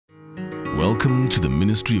Welcome to the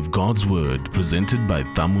Ministry of God's Word presented by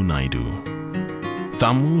Thamo Naidoo.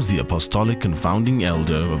 Thamo is the apostolic and founding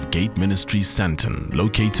elder of Gate Ministries Santon,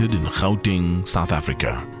 located in Gauteng, South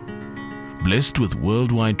Africa. Blessed with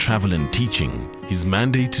worldwide travel and teaching, his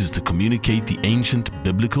mandate is to communicate the ancient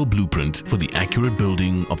biblical blueprint for the accurate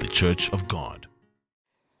building of the Church of God.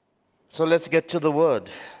 So let's get to the Word.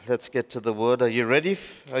 Let's get to the Word. Are you ready?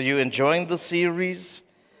 Are you enjoying the series?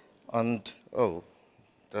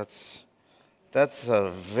 That's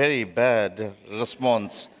a very bad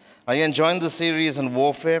response. Are you enjoying the series on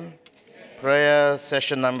warfare? Prayer,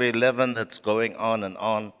 session number 11, that's going on and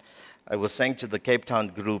on. I was saying to the Cape Town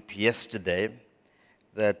group yesterday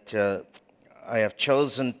that I have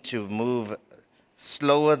chosen to move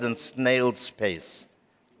slower than snail's pace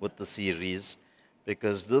with the series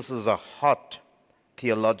because this is a hot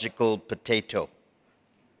theological potato.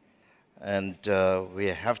 And we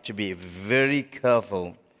have to be very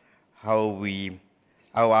careful how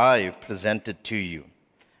I present it to you.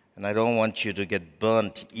 And I don't want you to get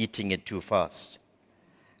burnt eating it too fast.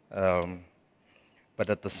 But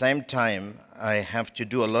at the same time, I have to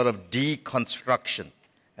do a lot of deconstruction,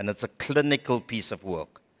 and it's a clinical piece of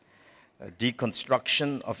work. A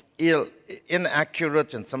deconstruction of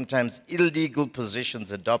inaccurate and sometimes illegal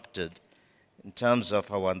positions adopted in terms of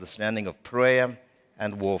our understanding of prayer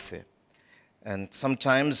and warfare. And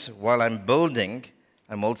sometimes while I'm building,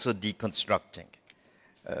 I'm also deconstructing.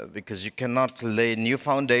 Because you cannot lay new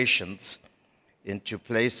foundations into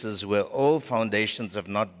places where old foundations have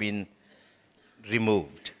not been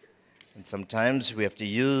removed. And sometimes we have to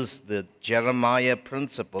use the Jeremiah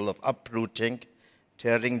principle of uprooting,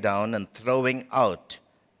 tearing down, and throwing out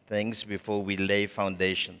things before we lay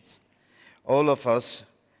foundations. All of us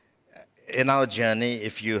in our journey,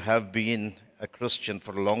 if you have been a Christian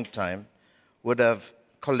for a long time, would have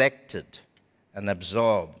collected and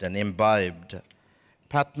absorbed and imbibed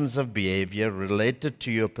patterns of behavior related to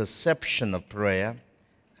your perception of prayer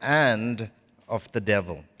and of the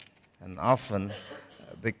devil. And often,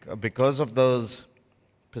 because of those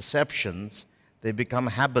perceptions, they become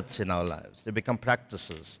habits in our lives. They become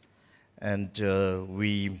practices. And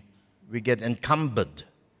we get encumbered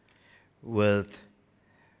with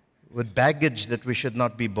baggage that we should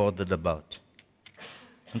not be bothered about.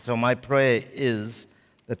 And so my prayer is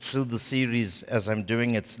that through the series, as I'm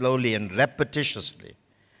doing it slowly and repetitiously,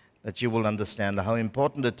 that you will understand how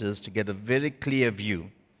important it is to get a very clear view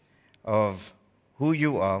of who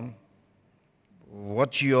you are,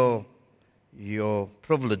 what your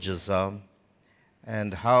privileges are,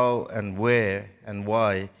 and how and where and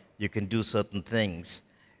why you can do certain things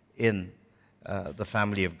in the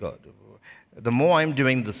family of God. The more I'm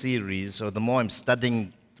doing the series, or the more I'm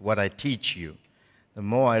studying what I teach you, the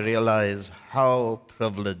more I realize how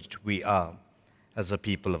privileged we are as a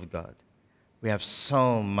people of God. We have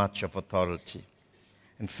so much of authority.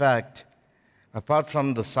 In fact, apart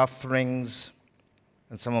from the sufferings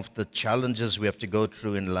and some of the challenges we have to go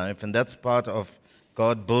through in life, and that's part of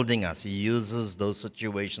God building us. He uses those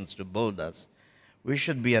situations to build us. We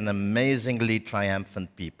should be an amazingly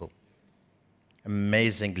triumphant people,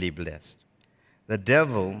 amazingly blessed. The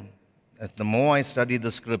devil, the more I study the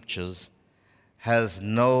scriptures, has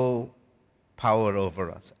no power over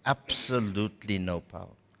us, absolutely no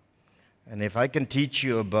power. And if I can teach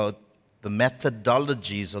you about the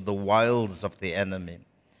methodologies or the wiles of the enemy,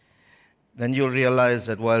 then you'll realize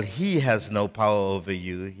that while he has no power over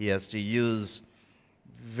you, he has to use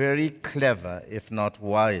very clever, if not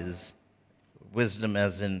wise, wisdom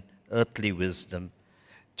as in earthly wisdom,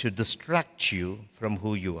 to distract you from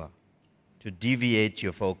who you are, to deviate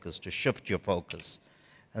your focus, to shift your focus.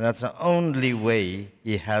 And that's the only way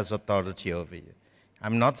he has authority over you.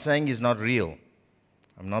 I'm not saying he's not real.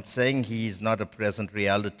 I'm not saying he is not a present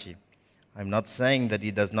reality. I'm not saying that he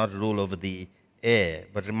does not rule over the air.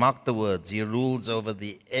 But remark the words, he rules over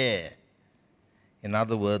the air. In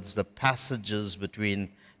other words, the passages between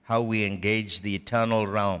how we engage the eternal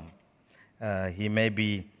realm. He may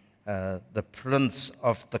be the prince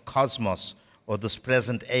of the cosmos or this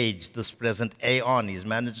present age, this present aeon. He's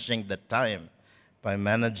managing the time by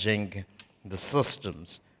managing the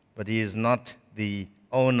systems, but he is not the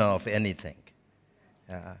owner of anything.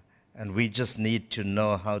 And we just need to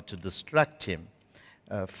know how to distract him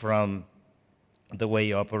from the way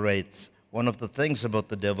he operates. One of the things about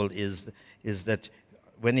the devil is that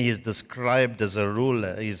when he is described as a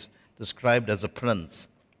ruler, he's described as a prince.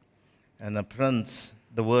 And a prince,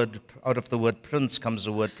 out of the word prince comes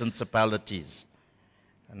the word principalities.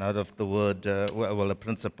 And out of the word, a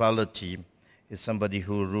principality is somebody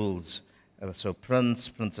who rules. So prince,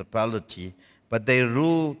 principality, but they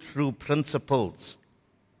rule through principles.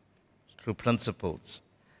 through principles.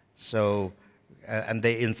 So, and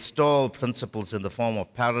they install principles in the form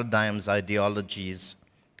of paradigms, ideologies,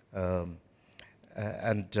 and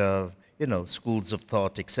schools of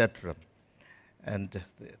thought, etc. And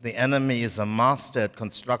the enemy is a master at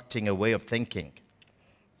constructing a way of thinking,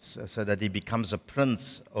 so that he becomes a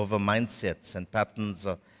prince over mindsets and patterns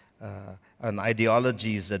and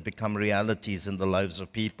ideologies that become realities in the lives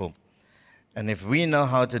of people. And if we know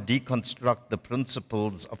how to deconstruct the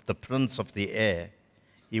principles of the prince of the air,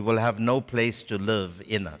 he will have no place to live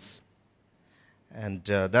in us. And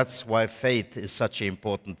that's why faith is such an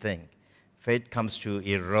important thing. Faith comes to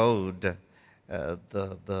erode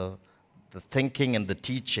the thinking and the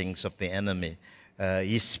teachings of the enemy.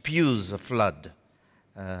 He spews a flood.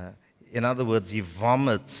 In other words, he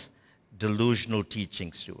vomits delusional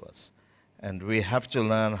teachings to us. And we have to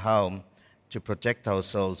learn how to protect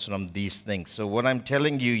ourselves from these things. So what I'm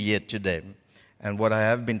telling you here today, and what I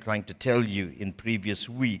have been trying to tell you in previous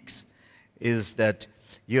weeks, is that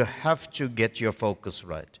you have to get your focus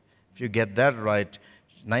right. If you get that right,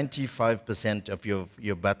 95% of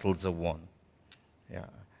your battles are won. Yeah.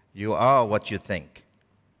 You are what you think.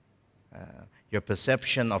 Your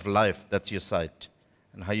perception of life, that's your sight.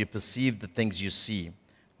 And how you perceive the things you see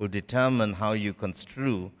will determine how you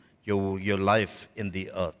construe your life in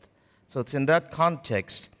the earth. So it's in that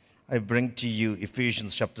context I bring to you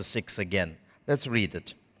Ephesians chapter 6 again. Let's read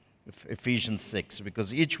it. Ephesians 6,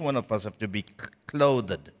 because each one of us have to be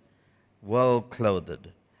clothed, well clothed,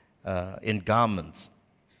 in garments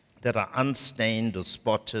that are unstained or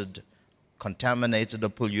spotted, contaminated or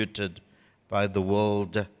polluted by the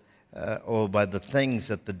world or by the things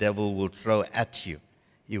that the devil will throw at you.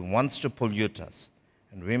 He wants to pollute us,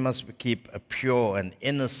 and we must keep a pure and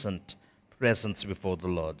innocent presence before the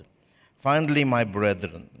Lord. Finally, my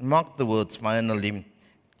brethren, mark the words finally,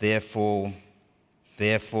 therefore,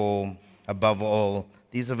 above all.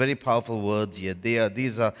 These are very powerful words here.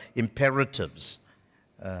 These are imperatives,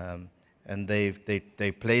 and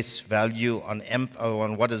they place value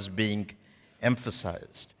on what is being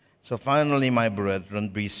emphasized. So finally, my brethren,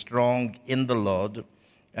 be strong in the Lord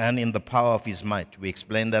and in the power of his might. We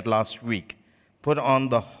explained that last week. Put on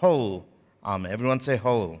the whole armor. Everyone say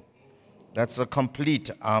whole. That's a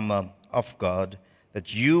complete armor of God,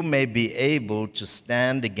 that you may be able to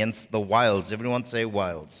stand against the wiles. Everyone say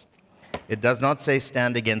wiles. It does not say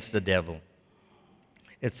stand against the devil.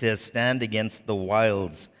 It says stand against the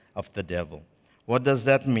wiles of the devil. What does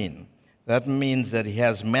that mean? That means that he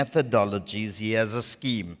has methodologies, he has a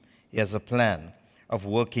scheme, he has a plan of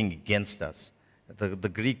working against us. The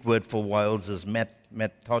Greek word for wiles is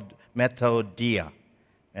methodia,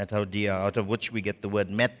 out of which we get the word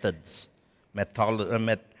methods,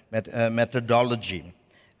 methodology.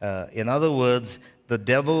 In other words, the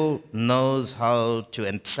devil knows how to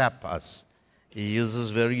entrap us. He uses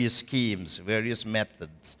various schemes, various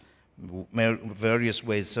methods, various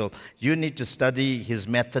ways. So you need to study his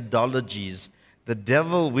methodologies. The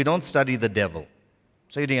devil, we don't study the devil.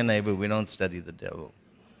 Say to your neighbor, we don't study the devil.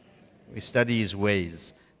 We study his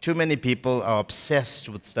ways. Too many people are obsessed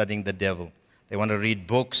with studying the devil. They want to read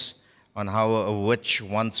books on how a witch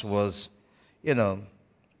once was, a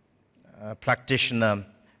practitioner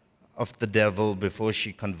of the devil before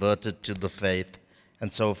she converted to the faith,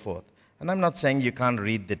 and so forth. And I'm not saying you can't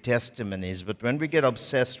read the testimonies, but when we get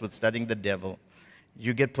obsessed with studying the devil,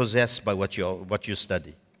 you get possessed by what you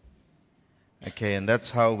study. Okay, and that's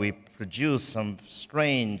how we produce some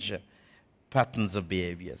strange patterns of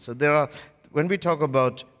behavior. So when we talk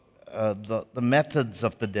about the methods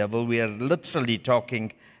of the devil, we are literally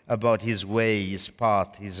talking about his way, his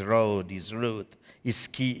path, his road, his route, his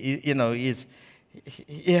key.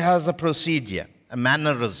 He has a procedure, a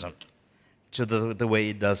mannerism to the way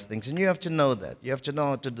he does things, and you have to know that. You have to know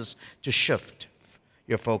how to shift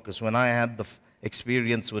your focus. When I had the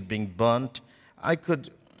experience with being burnt, I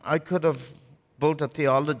could have built a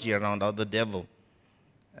theology around how the devil,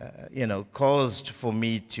 caused for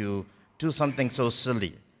me to do something so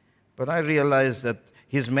silly. But I realized that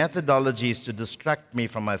his methodology is to distract me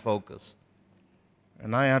from my focus.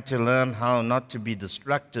 And I had to learn how not to be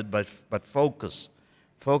distracted, but focus.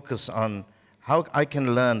 Focus on how I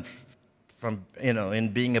can learn from,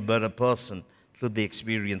 in being a better person through the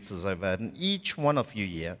experiences I've had. And each one of you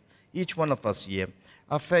here, each one of us here,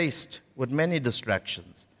 are faced with many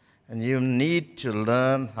distractions. And you need to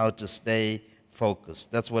learn how to stay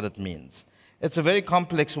focused. That's what it means. It's a very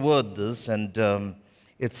complex word, this, and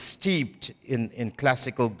it's steeped in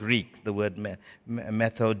classical Greek, the word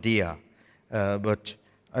methodia. But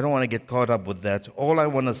I don't want to get caught up with that. All I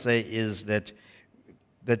want to say is that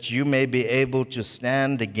you may be able to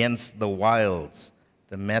stand against the wiles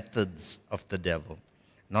the methods of the devil,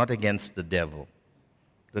 not against the devil.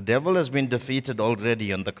 The devil has been defeated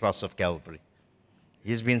already on the cross of Calvary.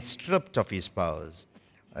 He's been stripped of his powers.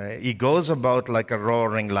 He goes about like a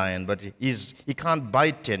roaring lion, but he can't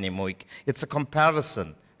bite anymore. It's a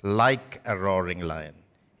comparison, like a roaring lion.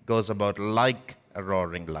 He goes about like a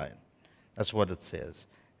roaring lion. That's what it says.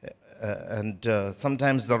 And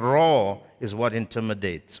sometimes the roar is what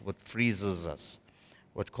intimidates, what freezes us,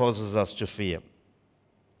 what causes us to fear.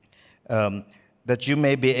 That you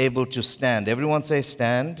may be able to stand. Everyone say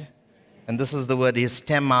stand. And this is the word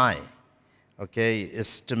histemai. Okay,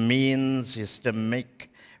 histamines, histamic,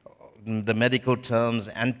 the medical terms,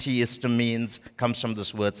 antihistamines, comes from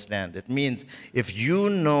this word stand. It means if you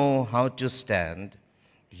know how to stand,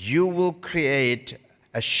 you will create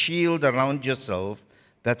a shield around yourself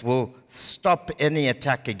that will stop any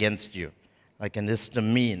attack against you. Like an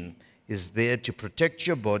histamine is there to protect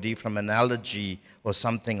your body from an allergy or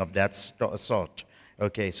something of that sort.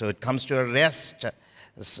 Okay, so it comes to arrest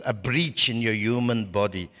a breach in your human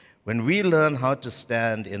body. When we learn how to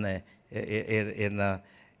stand in the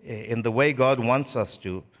way God wants us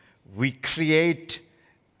to, we create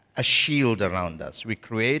a shield around us. We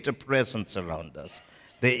create a presence around us.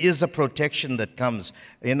 There is a protection that comes.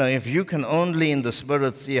 You know, if you can only in the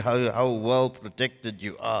Spirit see how well protected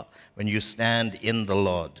you are when you stand in the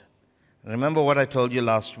Lord. Remember what I told you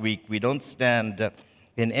last week. We don't stand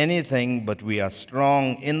in anything, but we are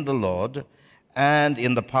strong in the Lord and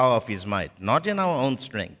in the power of His might. Not in our own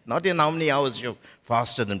strength. Not in how many hours you've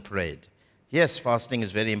fasted and prayed. Yes, fasting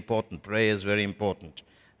is very important. Prayer is very important.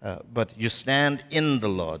 But you stand in the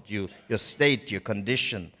Lord. Your state, your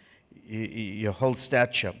condition, your whole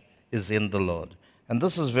stature is in the Lord. And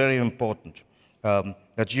this is very important.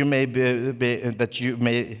 That you may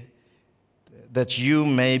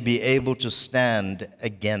be able to stand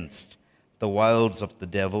against the wiles of the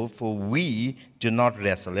devil, for we do not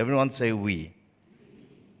wrestle. Everyone say we.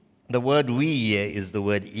 The word we here is the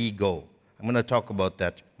word ego. I'm going to talk about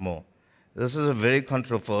that more. This is a very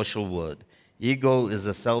controversial word. Ego is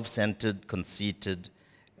a self-centered, conceited.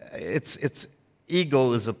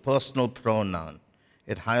 Ego is a personal pronoun.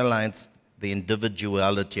 It highlights the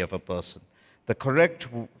individuality of a person. The correct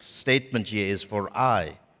statement here is for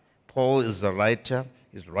I. Paul is the writer.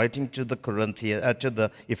 He's writing to the to the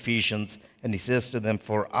Ephesians, and he says to them,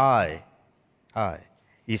 for I.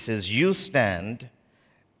 He says, you stand,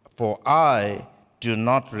 for I do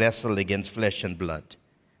not wrestle against flesh and blood.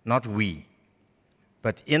 Not we.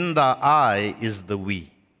 But in the I is the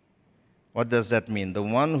we. What does that mean? The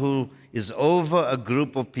one who is over a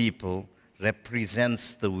group of people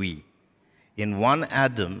represents the we. In one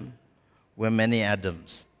Adam were many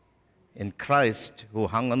Adams. In Christ, who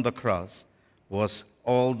hung on the cross, was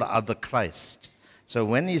all the other Christ. So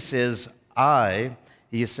when he says I,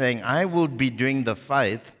 he is saying, I will be doing the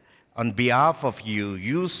fight on behalf of you.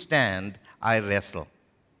 You stand, I wrestle.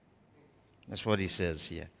 That's what he says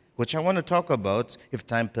here, which I want to talk about if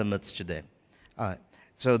time permits today.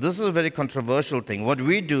 So this is a very controversial thing. What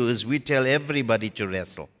we do is we tell everybody to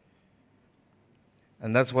wrestle.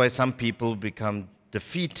 And that's why some people become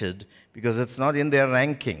defeated, because it's not in their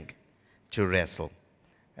ranking to wrestle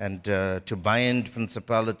and to bind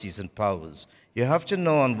principalities and powers. You have to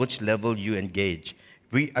know on which level you engage.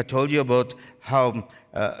 I told you about how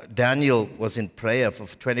Daniel was in prayer for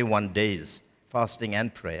 21 days, fasting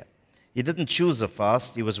and prayer. He didn't choose a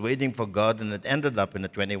fast. He was waiting for God, and it ended up in a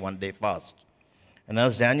 21-day fast. And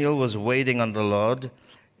as Daniel was waiting on the Lord,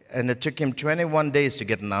 and it took him 21 days to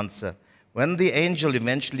get an answer, when the angel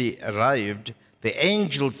eventually arrived, the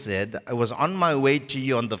angel said, I was on my way to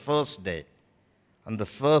you on the first day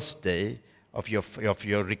of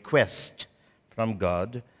your request from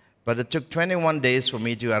God, but it took 21 days for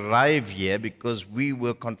me to arrive here because we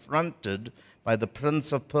were confronted by the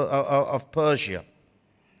prince of Persia.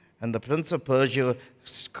 And the prince of Persia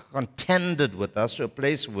contended with us to a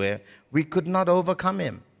place where we could not overcome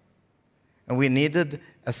him. And we needed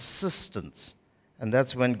assistance. And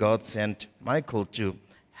that's when God sent Michael to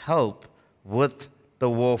help with the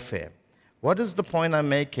warfare. What is the point I'm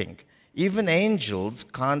making? Even angels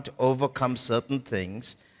can't overcome certain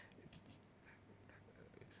things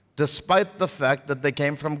despite the fact that they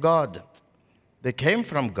came from God. They came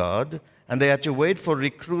from God, and they had to wait for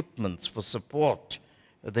recruitments, for support.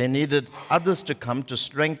 They needed others to come to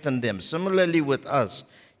strengthen them. Similarly with us,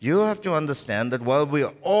 you have to understand that while we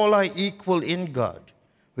all are equal in God,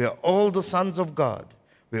 we are all the sons of God.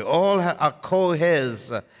 We all are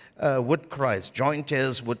co-heirs with Christ, joint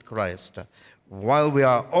heirs with Christ. While we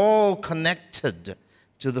are all connected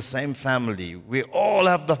to the same family, we all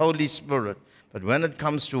have the Holy Spirit. But when it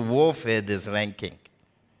comes to warfare, there's ranking.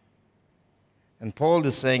 And Paul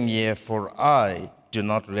is saying here, for I do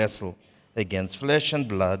not wrestle against flesh and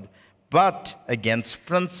blood, but against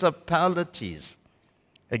principalities,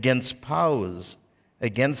 against powers,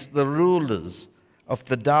 against the rulers of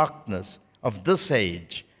the darkness of this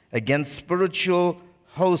age, against spiritual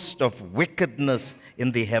host of wickedness in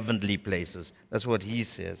the heavenly places. That's what he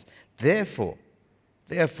says. Therefore,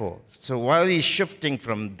 so while he's shifting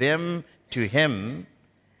from them to him,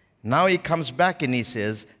 now he comes back and he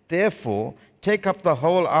says, therefore, take up the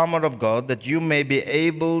whole armor of God that you may be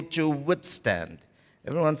able to withstand.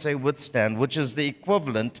 Everyone say withstand, which is the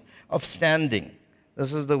equivalent of standing.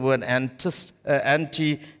 This is the word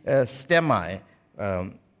anti-stemi,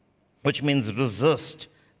 which means resist.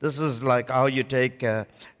 This is like how you take,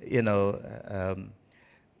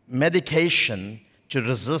 medication to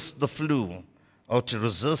resist the flu or to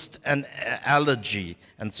resist an allergy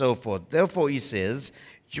and so forth. Therefore, he says,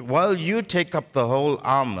 while you take up the whole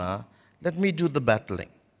armor, let me do the battling.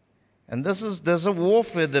 And there's a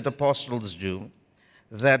warfare that apostles do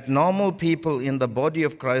that normal people in the body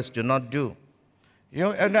of Christ do not do.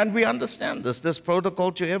 And we understand this. There's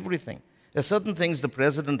protocol to everything. There's certain things the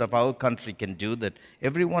president of our country can do that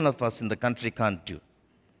every one of us in the country can't do.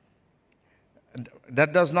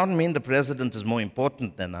 That does not mean the president is more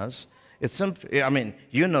important than us. It's simply,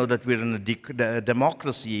 you know that we're in a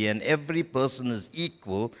democracy and every person is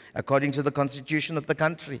equal according to the constitution of the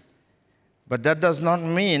country. But that does not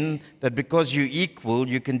mean that because you're equal,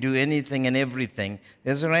 you can do anything and everything.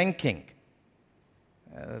 There's a ranking.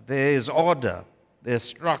 There is order. There's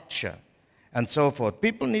structure. And so forth.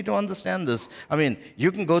 People need to understand this.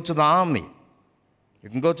 You can go to the army. You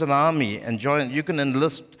can go to the army and join. You can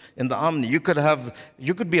enlist in the army. You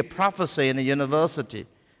could be a professor in a university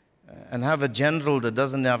and have a general that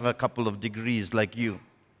doesn't have a couple of degrees like you.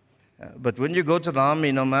 But when you go to the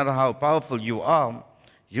army, no matter how powerful you are,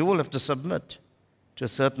 you will have to submit to a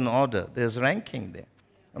certain order. There's ranking there.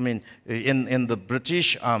 In the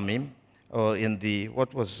British Army, or in the,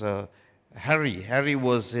 Harry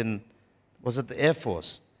was it the Air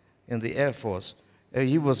Force? In the Air Force.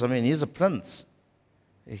 He's a prince.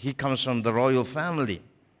 He comes from the royal family.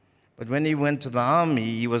 But when he went to the army,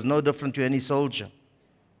 he was no different to any soldier.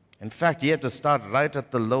 In fact, he had to start right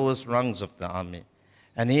at the lowest rungs of the army.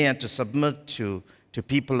 And he had to submit to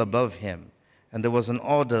people above him. And there was an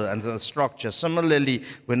order and a structure. Similarly,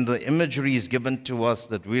 when the imagery is given to us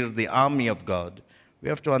that we're the army of God, we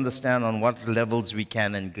have to understand on what levels we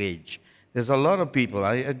can engage. There's a lot of people,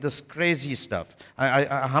 this crazy stuff.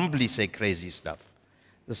 I humbly say crazy stuff.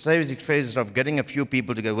 This crazy stuff, getting a few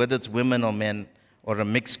people together, whether it's women or men or a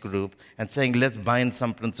mixed group, and saying, let's bind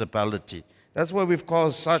some principality. That's why we've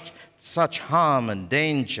caused such harm and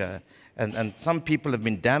danger. And some people have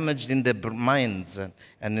been damaged in their minds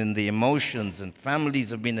and in the emotions, and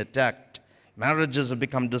families have been attacked. Marriages have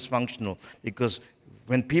become dysfunctional because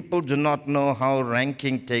when people do not know how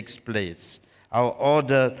ranking takes place, how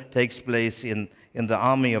order takes place in the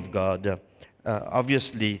army of God,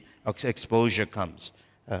 obviously exposure comes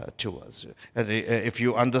to us. If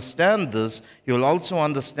you understand this, you'll also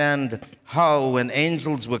understand how when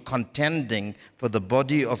angels were contending for the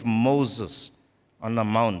body of Moses on the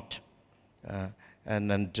mount,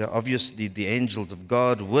 and obviously the angels of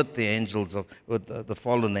God with the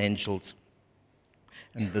fallen angels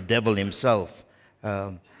and the devil himself.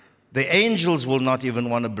 The angels will not even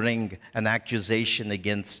want to bring an accusation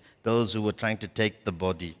against those who were trying to take the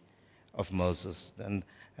body of Moses.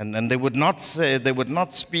 And they would not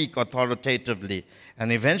speak authoritatively.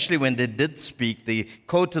 And eventually when they did speak, they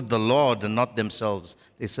quoted the Lord and not themselves.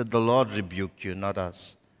 They said, the Lord rebuked you, not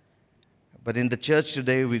us. But in the church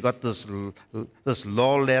today, we got this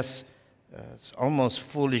lawless, almost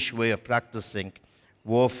foolish way of practicing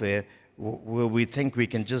warfare, where we think we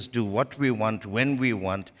can just do what we want, when we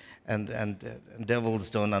want, and devils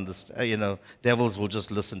don't understand. Devils will just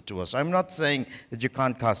listen to us. I'm not saying that you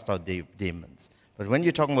can't cast out demons, but when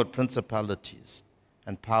you're talking about principalities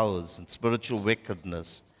and powers and spiritual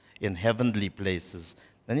wickedness in heavenly places,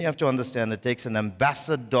 then you have to understand it takes an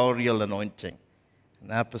ambassadorial anointing,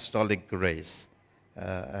 an apostolic grace,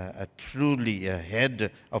 truly a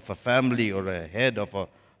head of a family or a head of a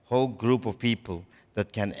whole group of people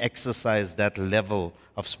that can exercise that level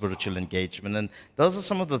of spiritual engagement. And those are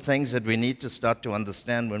some of the things that we need to start to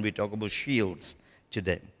understand when we talk about shields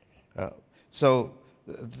today.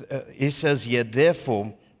 He says here,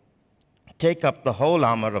 therefore, take up the whole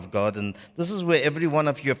armor of God. And this is where every one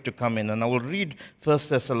of you have to come in. And I will read 1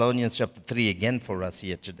 Thessalonians chapter 3 again for us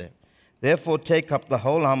here today. Therefore, take up the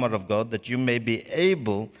whole armor of God that you may be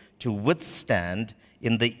able to withstand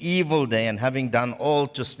in the evil day, and having done all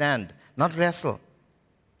to stand. Not wrestle,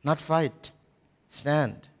 not fight,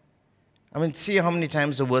 Stand. I mean, see how many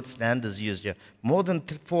times the word stand is used here. More than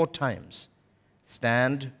 4 times.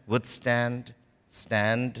 Stand, withstand,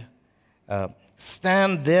 stand.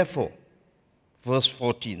 Stand therefore. Verse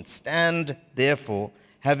 14. Stand therefore,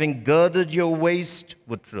 having girded your waist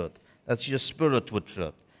with truth. That's your spirit with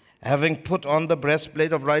truth. Having put on the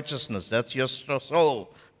breastplate of righteousness. That's your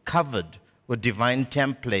soul covered with divine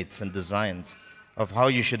templates and designs of how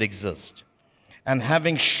you should exist. And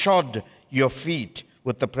having shod your feet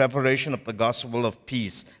with the preparation of the gospel of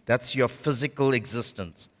peace. That's your physical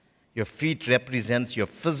existence. Your feet represents your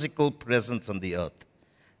physical presence on the earth.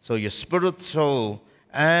 So your spirit, soul,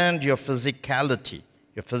 and your physicality,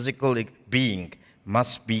 your physical being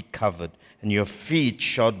must be covered. And your feet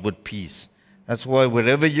shod with peace. That's why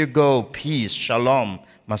wherever you go, peace, shalom,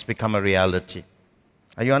 must become a reality.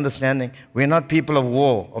 Are you understanding? We're not people of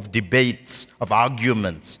war, of debates, of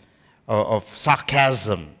arguments, of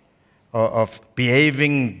sarcasm, of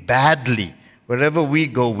behaving badly. Wherever we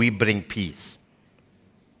go, we bring peace.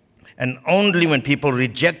 And only when people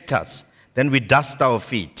reject us, then we dust our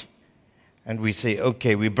feet. And we say,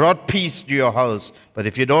 okay, we brought peace to your house, but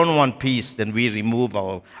if you don't want peace, then we remove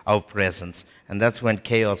our presence. And that's when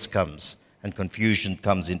chaos comes and confusion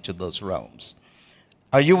comes into those realms.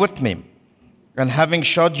 Are you with me? And having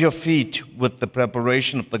shod your feet with the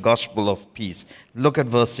preparation of the gospel of peace. Look at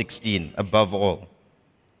verse 16, above all.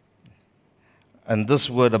 And this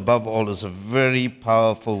word, above all, is a very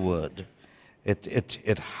powerful word.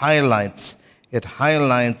 It highlights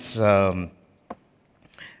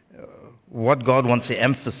what God wants to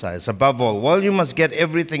emphasize. Above all, well, you must get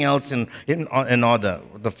everything else in order.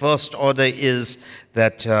 The first order is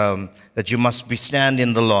that you must stand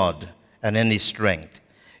in the Lord and in His strength.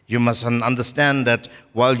 You must understand that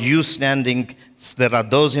while you standing, there are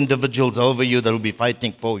those individuals over you that will be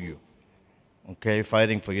fighting for you. Okay,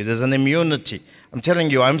 fighting for you. There's an immunity. I'm telling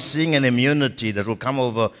you, I'm seeing an immunity that will come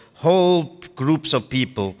over whole groups of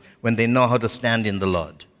people when they know how to stand in the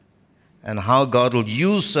Lord. And how God will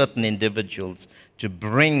use certain individuals to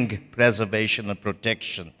bring preservation and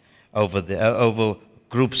protection over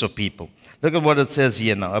groups of people. Look at what it says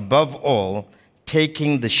here now. Above all,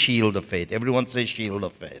 taking the shield of faith. Everyone say shield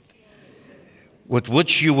of faith. With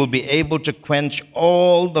which you will be able to quench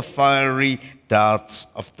all the fiery darts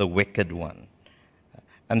of the wicked one.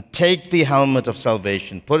 And take the helmet of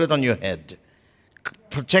salvation. Put it on your head.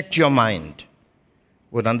 Protect your mind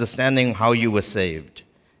with understanding how you were saved.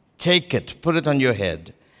 Take it, put it on your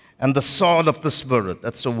head. And the sword of the Spirit,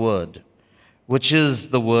 that's the word, which is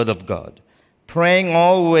the word of God. Praying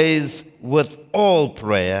always with all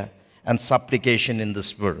prayer and supplication in the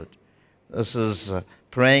Spirit. This is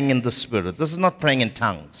praying in the Spirit. This is not praying in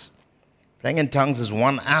tongues. Praying in tongues is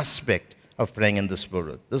one aspect of praying in the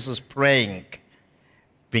Spirit. This is praying,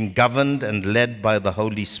 being governed and led by the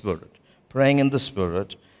Holy Spirit. Praying in the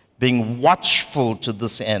Spirit, being watchful to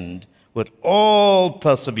this end, with all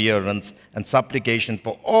perseverance and supplication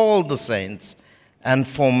for all the saints, and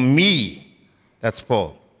for me, that's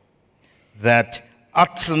Paul, that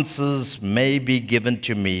utterances may be given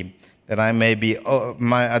to me, that I may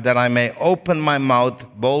open my mouth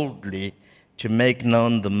boldly to make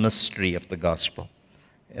known the mystery of the gospel,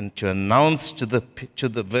 and to announce to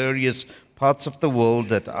the various parts of the world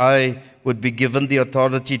that I would be given the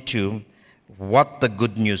authority to what the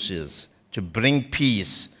good news is, to bring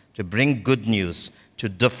peace, to bring good news to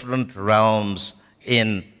different realms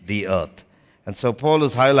in the earth. And so Paul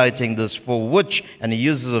is highlighting this, for which, and he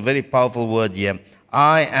uses a very powerful word here,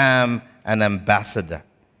 I am an ambassador.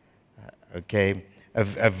 Okay, a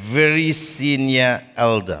very senior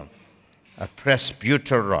elder, a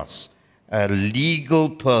presbyteros, a legal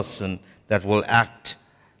person that will act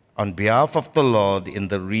on behalf of the Lord in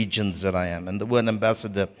the regions that I am. And the word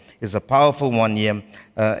ambassador is a powerful one here,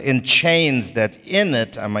 in chains, that in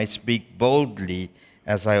it I might speak boldly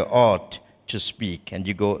as I ought to speak. And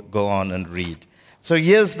you go on and read. So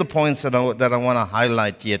here's the points that I want to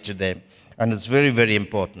highlight here today, and it's very, very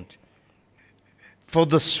important.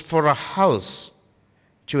 For a house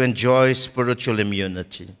to enjoy spiritual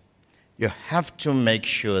immunity, you have to make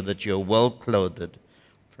sure that you're well clothed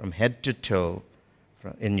from head to toe,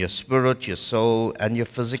 in your spirit, your soul, and your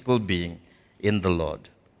physical being in the Lord.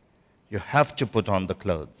 You have to put on the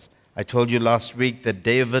clothes. I told you last week that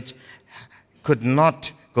David could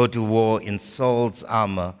not go to war in Saul's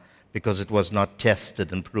armor because it was not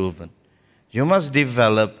tested and proven. You must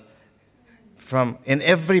develop in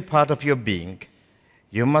every part of your being,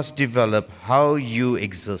 you must develop how you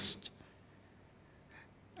exist.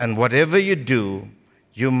 And whatever you do,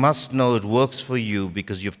 you must know it works for you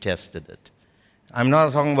because you've tested it. I'm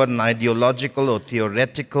not talking about an ideological or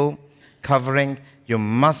theoretical covering, you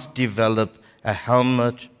must develop a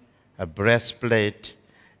helmet, a breastplate.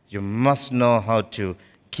 You must know how to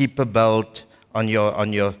keep a belt on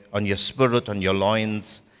your spirit, on your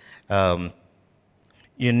loins.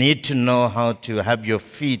 You need to know how to have your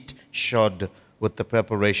feet shod with the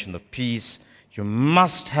preparation of peace. You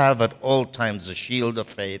must have at all times a shield of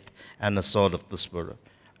faith and a sword of the Spirit.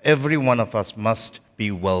 Every one of us must be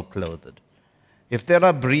well clothed. If there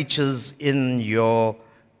are breaches in your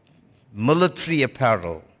military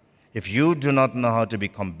apparel, if you do not know how to be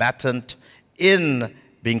combatant in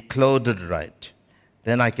being clothed right,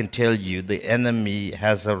 then I can tell you the enemy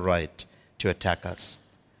has a right to attack us.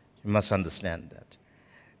 You must understand that.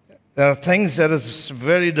 There are things that it's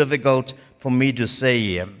very difficult for me to say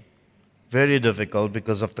here, very difficult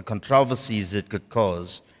because of the controversies it could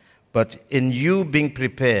cause. But in you being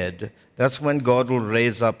prepared, that's when God will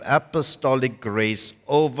raise up apostolic grace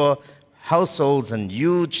over households and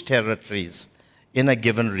huge territories in a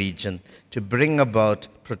given region to bring about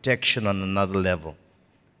protection on another level.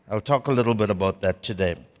 I'll talk a little bit about that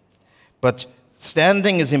today. But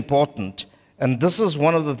standing is important, and this is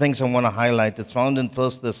one of the things I want to highlight. It's found in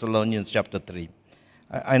 1 Thessalonians chapter 3.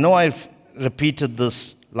 I know I've repeated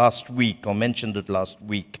this last week or mentioned it last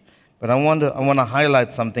week, but I want to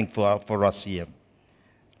highlight something for us here.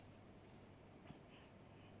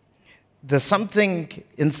 There's something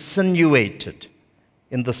insinuated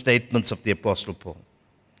in the statements of the Apostle Paul.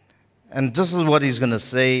 And this is what he's going to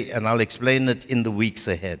say, and I'll explain it in the weeks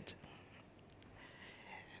ahead.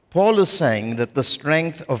 Paul is saying that the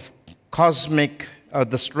strength of apostolic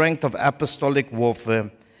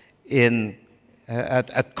warfare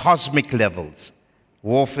at cosmic levels,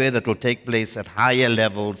 warfare that will take place at higher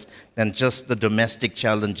levels than just the domestic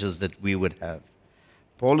challenges that we would have.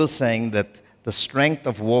 Paul is saying that the strength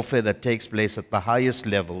of warfare that takes place at the highest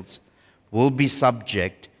levels will be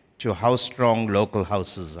subject to how strong local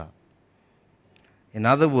houses are. In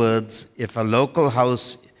other words, if a local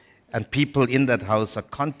house and people in that house are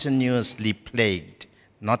continuously plagued,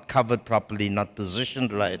 not covered properly, not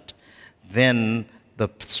positioned right, then the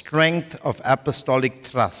strength of apostolic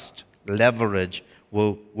thrust, leverage,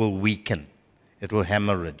 will weaken. It will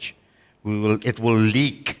hemorrhage. It will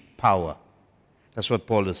leak power. That's what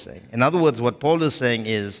Paul is saying. In other words, what Paul is saying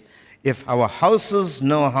is, if our houses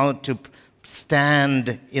know how to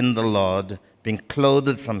stand in the Lord, being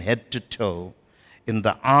clothed from head to toe, in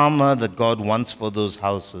the armor that God wants for those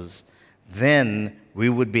houses, then we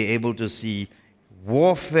would be able to see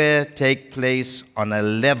warfare take place on a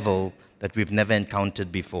level that we've never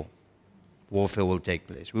encountered before. Warfare will take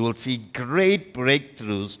place. We will see great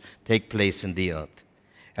breakthroughs take place in the earth.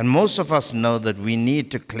 And most of us know that we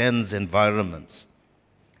need to cleanse environments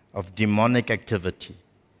of demonic activity.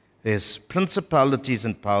 There's principalities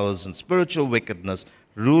and powers and spiritual wickedness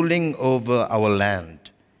ruling over our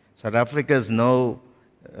land. South Africa is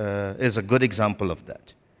a good example of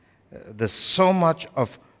that. There's so much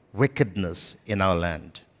of wickedness in our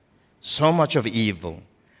land, so much of evil,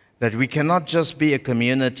 that we cannot just be a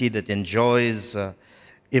community that enjoys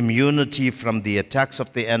immunity from the attacks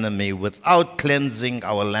of the enemy without cleansing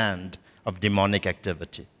our land of demonic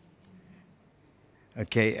activity.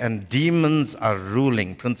 Okay, and demons are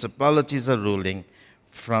ruling, principalities are ruling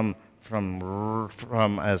from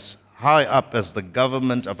as high up as the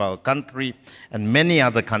government of our country and many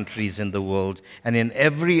other countries in the world, and in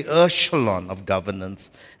every echelon of governance.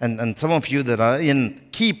 And some of you that are in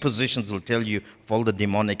key positions will tell you of all the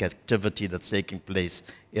demonic activity that's taking place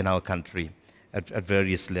in our country at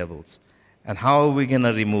various levels. And how are we going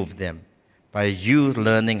to remove them? By you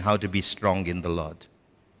learning how to be strong in the Lord.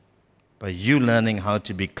 By you learning how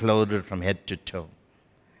to be clothed from head to toe.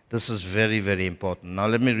 This is very, very important. Now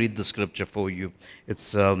let me read the scripture for you.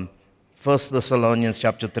 It's 1 Thessalonians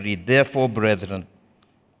chapter 3. Therefore, brethren,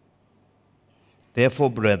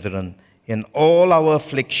 in all our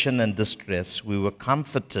affliction and distress, we were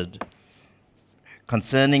comforted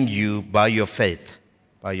concerning you by your faith.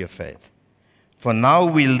 By your faith. For now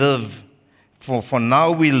we live,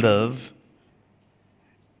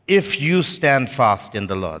 if you stand fast in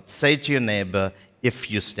the Lord. Say to your neighbor, if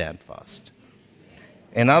you stand fast.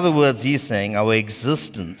 In other words, he's saying our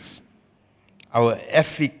existence, our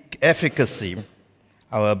efficacy,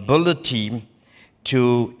 our ability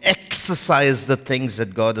to exercise the things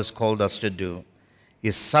that God has called us to do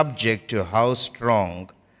is subject to how strong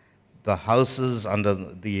the houses under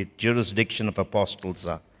the jurisdiction of apostles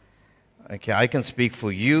are. Okay, I can speak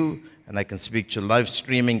for you, and I can speak to live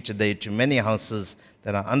streaming today to many houses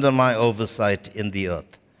that are under my oversight in the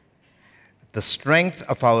earth. The strength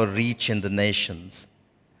of our reach in the nations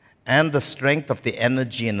and the strength of the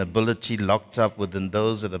energy and ability locked up within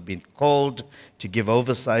those that have been called to give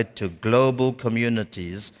oversight to global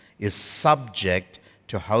communities is subject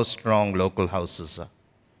to how strong local houses are.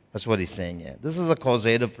 That's what he's saying here. This is a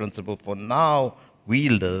causative principle for now we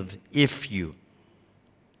live if you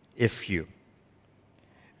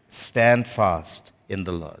stand fast in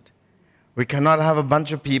the Lord. We cannot have a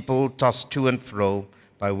bunch of people tossed to and fro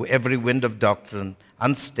by every wind of doctrine,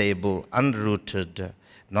 unstable, unrooted,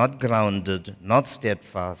 not grounded, not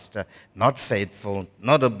steadfast, not faithful,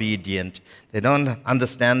 not obedient. They don't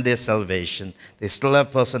understand their salvation. They still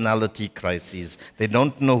have personality crises. They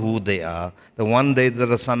don't know who they are. The one day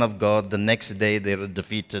they're a son of God, the next day they're a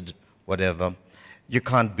defeated whatever. You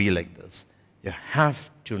can't be like this. You have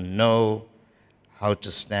to know how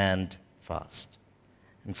to stand fast.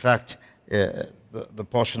 In fact, the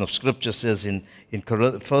portion of Scripture says in 1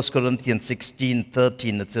 Corinthians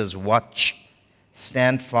 16:13, it says, watch,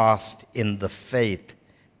 stand fast in the faith,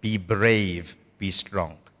 be brave, be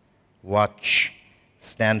strong. Watch,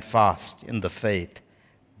 stand fast in the faith,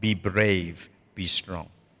 be brave, be strong.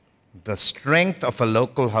 The strength of a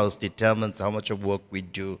local house determines how much of work we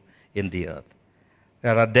do in the earth.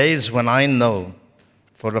 There are days when I know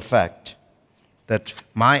for a fact that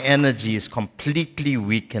my energy is completely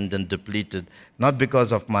weakened and depleted, not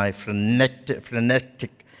because of my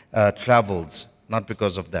frenetic travels, not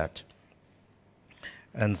because of that.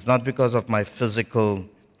 And it's not because of my physical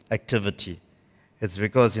activity. It's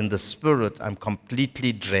because in the spirit I'm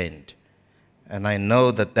completely drained. And I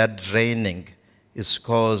know that that draining is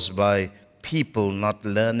caused by people not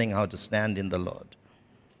learning how to stand in the Lord.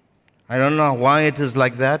 I don't know why it is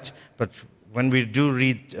like that, but when we do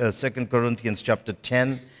read 2 Corinthians chapter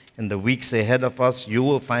 10, in the weeks ahead of us, you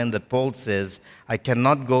will find that Paul says, I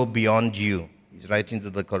cannot go beyond you. He's writing to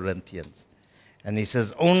the Corinthians. And he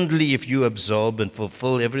says, only if you absorb and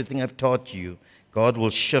fulfill everything I've taught you, God will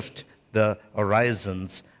shift the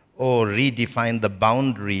horizons or redefine the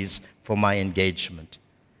boundaries for my engagement.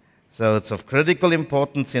 So it's of critical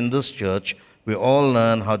importance in this church we all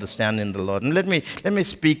learn how to stand in the Lord. And let me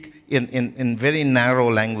speak in very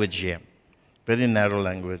narrow language here. Very narrow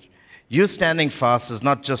language. You standing fast is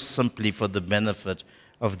not just simply for the benefit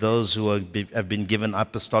of those who have been given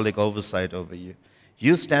apostolic oversight over you.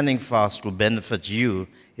 You standing fast will benefit you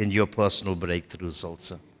in your personal breakthroughs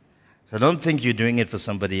also. So don't think you're doing it for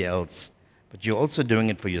somebody else, but you're also doing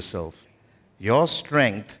it for yourself. Your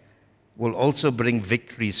strength will also bring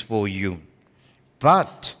victories for you.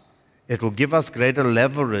 But it will give us greater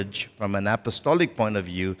leverage from an apostolic point of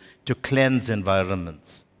view to cleanse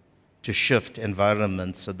environments, to shift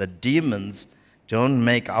environments so that demons don't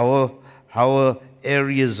make our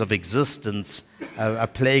areas of existence a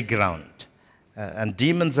playground. And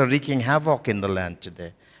demons are wreaking havoc in the land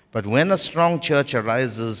today. But when a strong church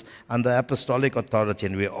arises under apostolic authority,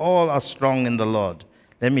 and we all are strong in the Lord,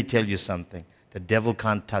 let me tell you something. The devil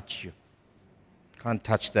can't touch you. Can't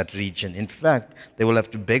touch that region. In fact, they will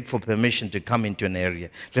have to beg for permission to come into an area.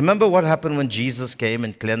 Remember what happened when Jesus came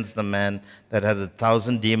and cleansed the man that had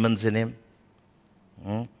 1,000 demons in him?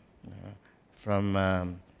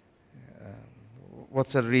 From,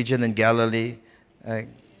 what's that region in Galilee?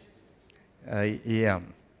 Yeah.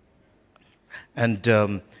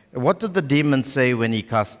 And what did the demons say when he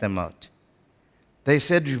cast them out? They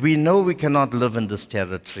said, we know we cannot live in this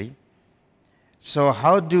territory. So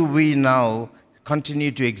how do we now continue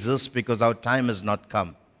to exist because our time has not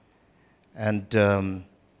come? And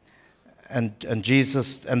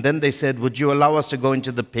Jesus, and then they said, would you allow us to go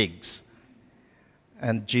into the pigs?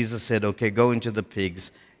 And Jesus said, okay, go into the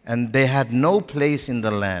pigs. And they had no place in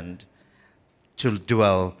the land to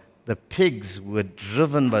dwell. The pigs were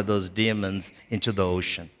driven by those demons into the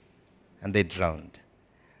ocean, and they drowned.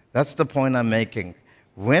 That's the point I'm making.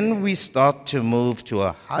 When we start to move to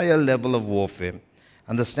a higher level of warfare,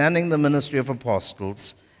 understanding the ministry of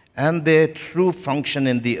apostles and their true function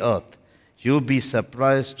in the earth, you'll be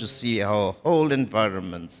surprised to see how whole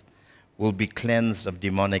environments will be cleansed of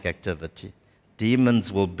demonic activity.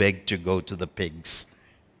 Demons will beg to go to the pigs.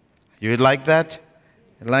 You like that?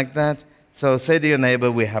 You like that? So say to your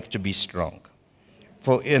neighbor, we have to be strong.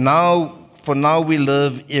 For now we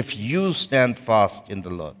live if you stand fast in the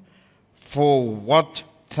Lord. For what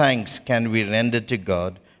thanks can we render to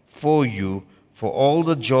God for you, for all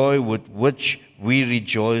the joy with which we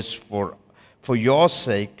rejoice for your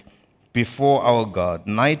sake before our God,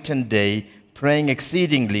 night and day, praying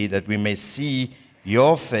exceedingly that we may see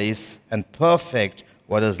your face and perfect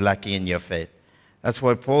what is lacking in your faith. That's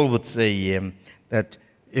why Paul would say that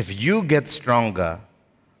if you get stronger,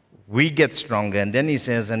 we get stronger. And then he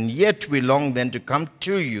says, and yet we long then to come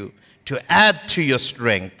to you to add to your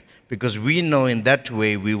strength, because we know in that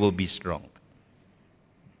way we will be strong.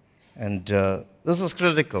 And this is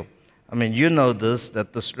critical. I mean, you know this,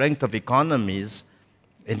 that the strength of economies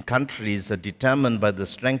in countries are determined by the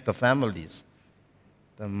strength of families.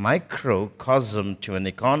 The microcosm to an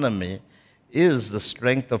economy is the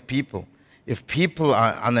strength of people. If people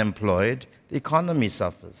are unemployed, the economy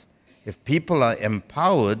suffers. If people are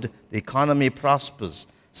empowered, the economy prospers.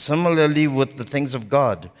 Similarly with the things of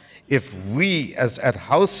God. If we as at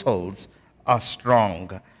households are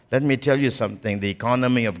strong, let me tell you something, the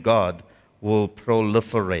economy of God will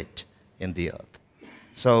proliferate in the earth.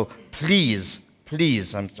 So please,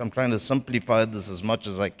 I'm trying to simplify this as much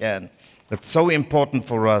as I can. It's so important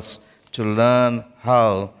for us to learn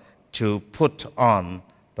how to put on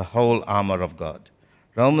the whole armor of God.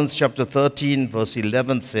 Romans chapter 13, verse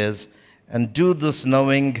 11 says, and do this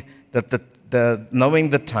knowing that knowing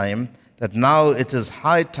the time, that now it is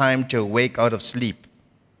high time to awake out of sleep.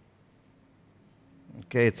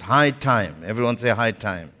 Okay, it's high time. Everyone say high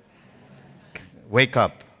time. Wake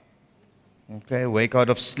up. Okay, wake out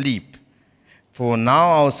of sleep. For now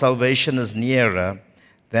our salvation is nearer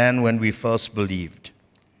than when we first believed.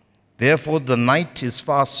 Therefore the night is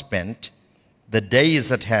fast spent, the day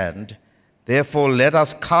is at hand. Therefore let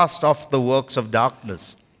us cast off the works of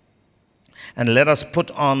darkness, and let us put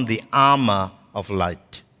on the armor of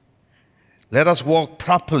light. Let us walk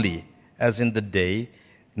properly as in the day,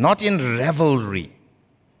 not in revelry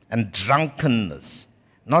and drunkenness,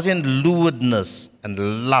 not in lewdness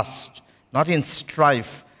and lust, not in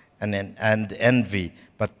strife and envy,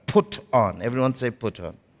 but put on. Everyone say put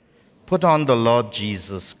on. Put on the Lord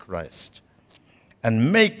Jesus Christ,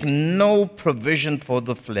 and make no provision for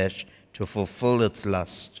the flesh to fulfill its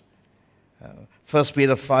lust. 1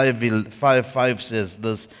 Peter 5 says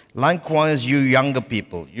this, likewise you younger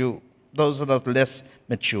people, those that are less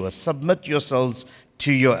mature, submit yourselves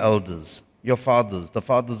to your elders, your fathers, the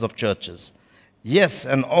fathers of churches. Yes,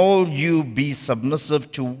 and all you be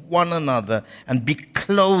submissive to one another, and be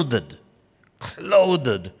clothed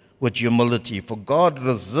with humility. For God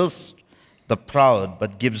resists the proud,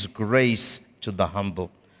 but gives grace to the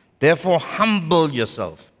humble. Therefore humble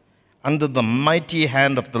yourself under the mighty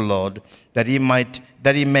hand of the Lord, that he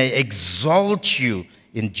may exalt you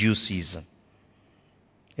in due season,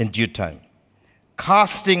 in due time,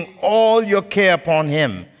 casting all your care upon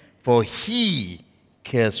him, for he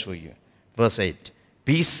cares for you. Verse 8,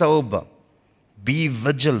 be sober, be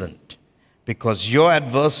vigilant, because your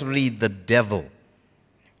adversary, the devil,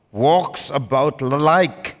 walks about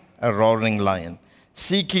like a roaring lion,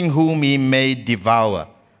 seeking whom he may devour.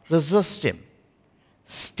 Resist him,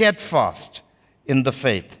 steadfast in the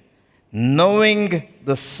faith, knowing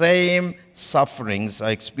the same sufferings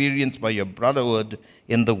are experienced by your brotherhood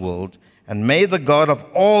in the world. And may the God of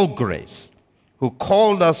all grace, who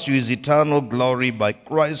called us to his eternal glory by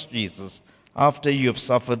Christ Jesus, after you have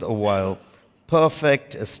suffered a while,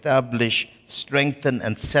 perfect, establish, strengthen,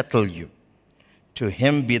 and settle you. To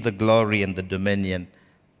him be the glory and the dominion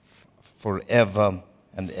forever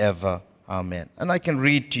and ever. Amen. And I can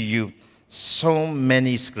read to you so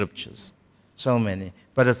many scriptures, so many,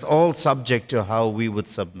 but it's all subject to how we would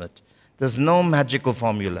submit. There's no magical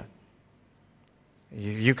formula.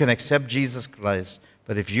 You can accept Jesus Christ,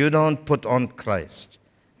 but if you don't put on Christ,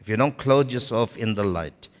 if you don't clothe yourself in the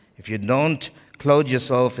light, if you don't clothe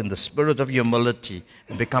yourself in the spirit of humility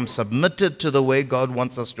and become submitted to the way God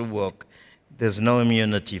wants us to work, there's no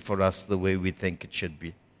immunity for us the way we think it should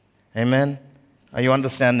be. Amen? Are you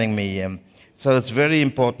understanding me? So it's very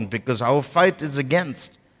important, because our fight is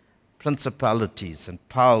against principalities and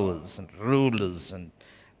powers and rulers and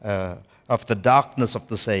of the darkness of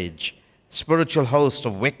this age, spiritual host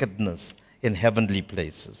of wickedness in heavenly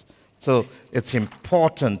places. So it's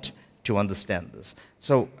important to understand this.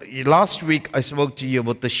 So last week I spoke to you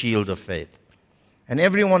about the shield of faith. And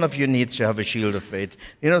every one of you needs to have a shield of faith.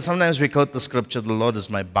 You know, sometimes we quote the scripture, the Lord is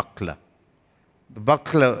my buckler. The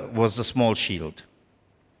buckler was the small shield.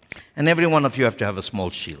 And every one of you have to have a small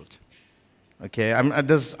shield. Okay,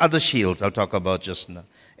 there's other shields I'll talk about just now.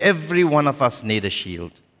 Every one of us need a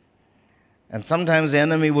shield. And sometimes the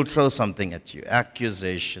enemy will throw something at you,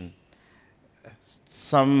 accusation,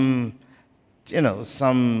 some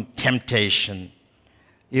temptation.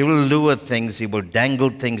 He will lure things, he will dangle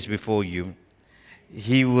things before you.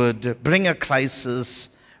 He would bring a crisis,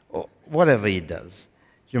 or whatever he does.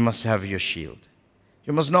 You must have your shield.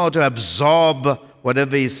 You must know how to absorb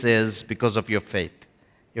whatever he says because of your faith.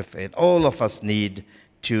 Your faith. All of us need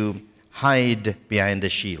to hide behind a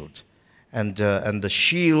shield. And the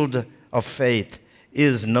shield of faith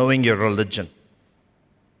is knowing your religion.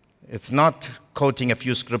 It's not quoting a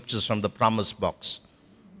few scriptures from the promise box.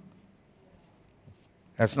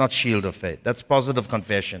 That's not shield of faith. That's positive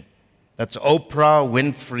confession. That's Oprah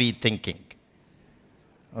Winfrey thinking.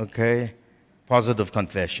 Okay? Positive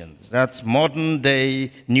confessions. That's modern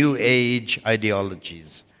day, new age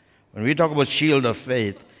ideologies. When we talk about shield of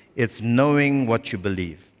faith, it's knowing what you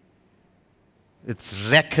believe. It's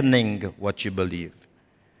reckoning what you believe.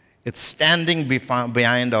 It's standing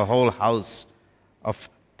behind a whole house of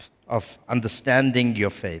understanding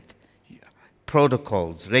your faith.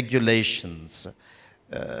 Protocols, regulations,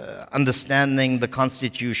 understanding the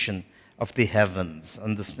constitution of the heavens,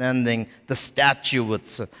 understanding the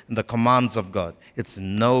statutes and the commands of God. It's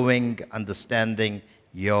knowing, understanding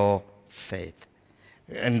your faith.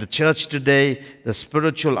 In the church today, the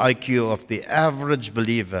spiritual IQ of the average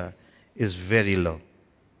believer is very low.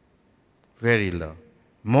 Very low.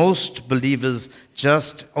 Most believers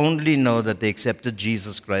just only know that they accepted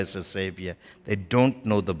Jesus Christ as Savior. They don't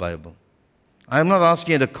know the Bible. I'm not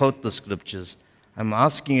asking you to quote the Scriptures. I'm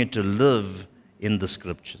asking you to live in the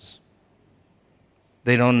Scriptures.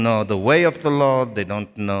 They don't know the way of the Lord. They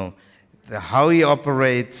don't know how He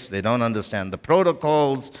operates. They don't understand the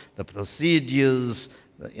protocols, the procedures,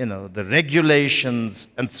 the regulations,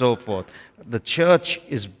 and so forth. The church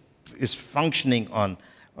is functioning on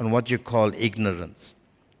what you call ignorance.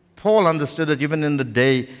 Paul understood it even in the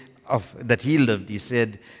day that he lived. He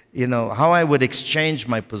said, how I would exchange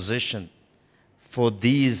my position for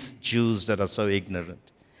these Jews that are so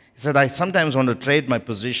ignorant. He said, I sometimes want to trade my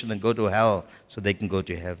position and go to hell so they can go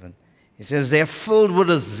to heaven. He says, they're filled with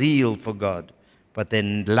a zeal for God, but they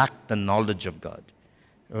lack the knowledge of God.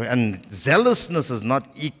 And zealousness is not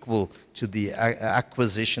equal to the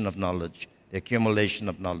acquisition of knowledge, the accumulation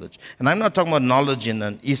of knowledge. And I'm not talking about knowledge in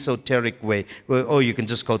an esoteric way, where, you can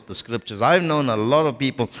just quote the Scriptures. I've known a lot of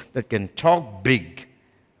people that can talk big,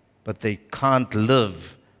 but they can't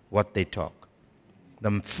live what they talk.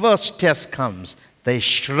 The first test comes, they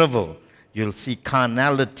shrivel. You'll see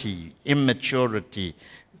carnality, immaturity,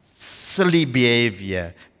 silly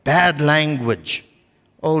behavior, bad language.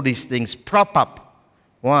 All these things prop up.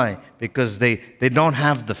 Why? Because they don't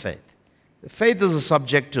have the faith. The faith is a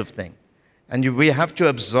subjective thing. And we have to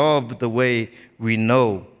absorb the way we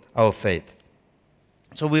know our faith.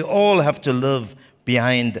 So we all have to live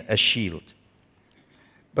behind a shield.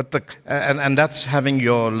 But and that's having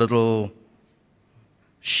your little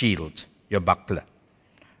shield, your buckler.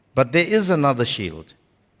 But there is another shield.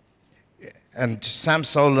 And Sam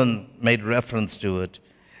Solon made reference to it.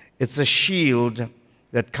 It's a shield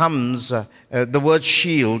that comes, the word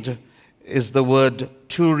shield is the word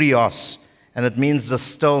turios, and it means the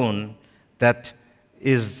stone that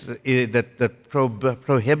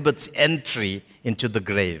prohibits entry into the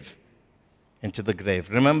grave. Into the grave.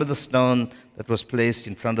 Remember the stone that was placed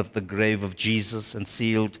in front of the grave of Jesus and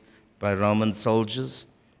sealed by Roman soldiers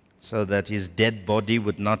so that his dead body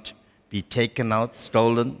would not be taken out,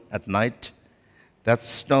 stolen at night? That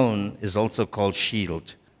stone is also called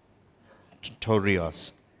shield,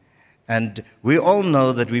 torios. And we all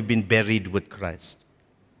know that we've been buried with Christ.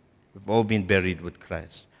 We've all been buried with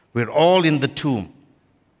Christ. We're all in the tomb,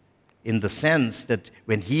 in the sense that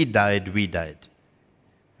when He died, we died.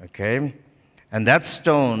 Okay? And that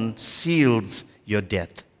stone seals your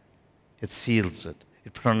death. It seals it.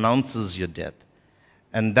 It pronounces your death.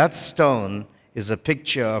 And that stone is a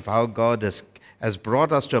picture of how God has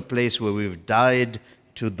brought us to a place where we've died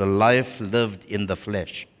to the life lived in the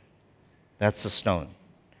flesh. That's a stone.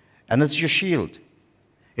 And it's your shield.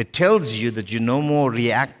 It tells you that you no more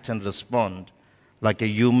react and respond like a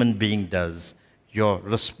human being does. Your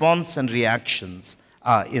response and reactions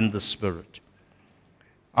are in the Spirit.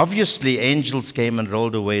 Obviously, angels came and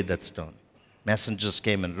rolled away that stone. Messengers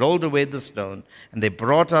came and rolled away the stone, and they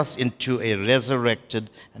brought us into a resurrected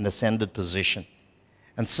and ascended position.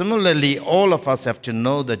 And similarly, all of us have to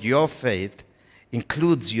know that your faith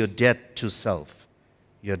includes your death to self,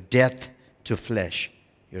 your death to flesh,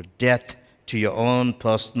 your death to your own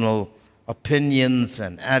personal opinions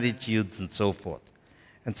and attitudes and so forth.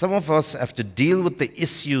 And some of us have to deal with the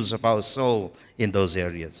issues of our soul in those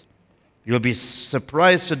areas. You'll be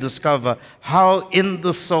surprised to discover how in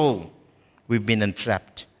the soul we've been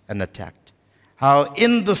entrapped and attacked. How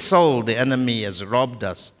in the soul the enemy has robbed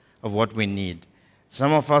us of what we need.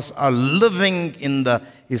 Some of us are living in the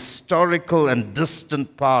historical and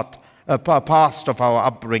distant past of our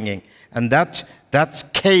upbringing. And that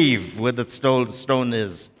cave where the stone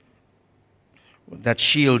is, that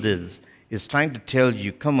shield is trying to tell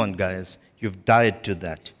you, come on guys, you've died to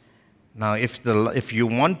that. Now if you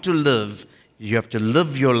want to live, you have to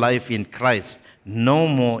live your life in Christ, no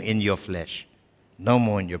more in your flesh, no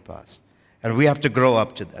more in your past. And we have to grow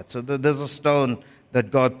up to that. So there's a stone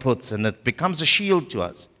that God puts, and it becomes a shield to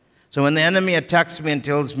us. So when the enemy attacks me and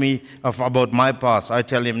tells me about my past, I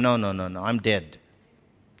tell him, no, no, no, no, I'm dead.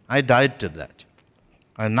 I died to that.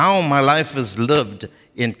 And now my life is lived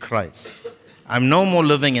in Christ. I'm no more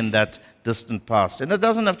living in that distant past. And it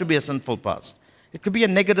doesn't have to be a sinful past. It could be a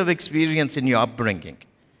negative experience in your upbringing.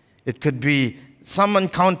 It could be some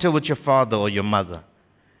encounter with your father or your mother.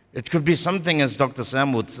 It could be something, as Dr.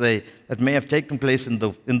 Sam would say, that may have taken place in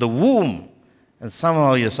the womb, and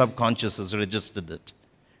somehow your subconscious has registered it.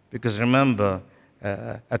 Because remember,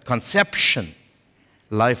 at conception,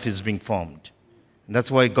 life is being formed. And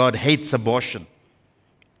that's why God hates abortion,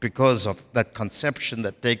 because of that conception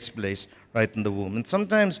that takes place right in the womb. And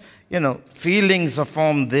sometimes, feelings are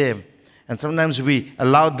formed there. And sometimes we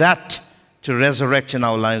allow that to resurrect in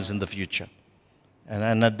our lives in the future.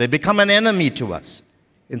 And they become an enemy to us.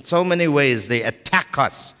 In so many ways, they attack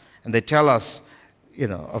us. And they tell us,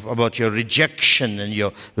 about your rejection and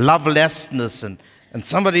your lovelessness. And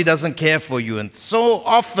somebody doesn't care for you. And so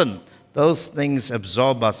often, those things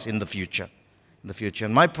absorb us in the future.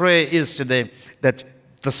 And my prayer is today that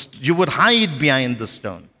you would hide behind the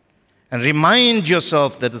stone and remind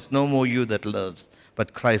yourself that it's no more you that lives,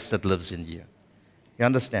 but Christ that lives in you. You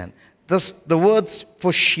understand? The words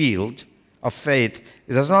for shield of faith,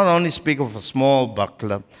 it does not only speak of a small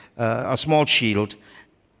buckler, a small shield,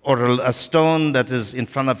 or a stone that is in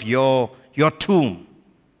front of your tomb.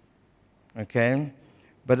 Okay?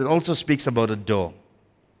 But it also speaks about a door.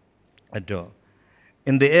 A door.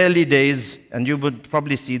 In the early days, and you would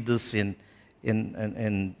probably see this in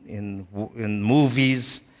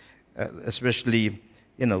movies, especially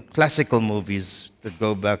classical movies that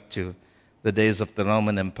go back to the days of the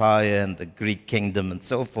Roman Empire and the Greek kingdom and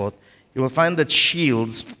so forth, you will find that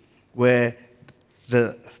shields were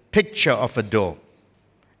the picture of a door.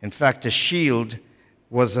 In fact, a shield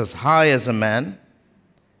was as high as a man,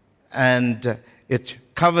 and it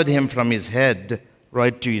covered him from his head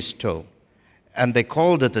right to his toe. And they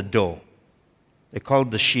called it a door. They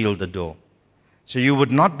called the shield a door. So you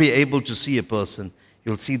would not be able to see a person.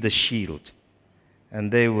 You'll see the shield.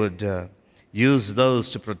 And they would use those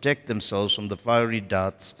to protect themselves from the fiery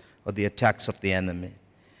darts or the attacks of the enemy.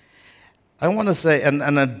 I want to say, and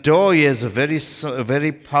a door is a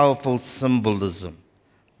very powerful symbolism.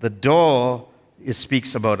 The door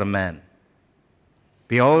speaks about a man.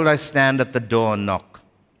 Behold, I stand at the door and knock.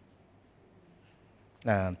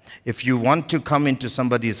 If you want to come into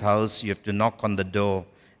somebody's house, you have to knock on the door,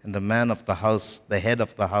 and the man of the house, the head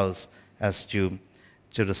of the house, has to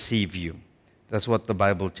receive you. That's what the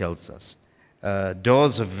Bible tells us.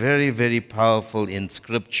 Doors are very, very powerful in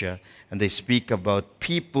Scripture, and they speak about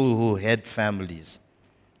people who head families.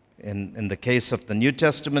 In the case of the New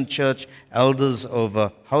Testament church, elders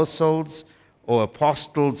over households, or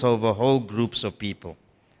apostles over whole groups of people.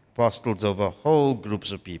 Apostles over whole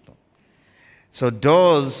groups of people. So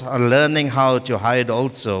doors are learning how to hide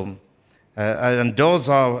also, and doors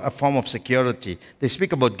are a form of security. They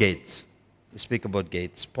speak about gates. They speak about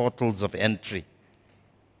gates, portals of entry.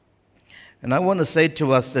 And I want to say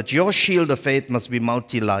to us that your shield of faith must be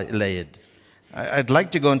multi-layered. I'd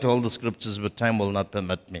like to go into all the scriptures, but time will not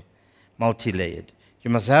permit me. Multi-layered. You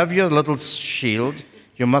must have your little shield.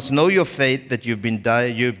 You must know your faith, that you've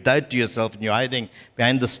died to yourself, and you're hiding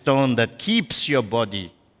behind the stone that keeps your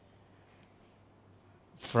body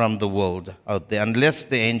from the world out there, unless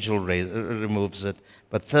the angel removes it.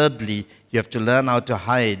 But thirdly, you have to learn how to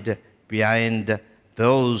hide behind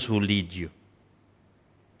those who lead you.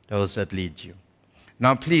 Those that lead you.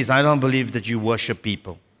 Now, please, I don't believe that you worship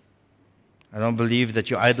people. I don't believe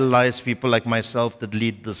that you idolize people like myself that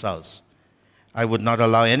lead this house. I would not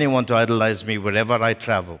allow anyone to idolize me wherever I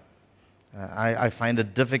travel. I find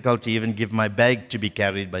it difficult to even give my bag to be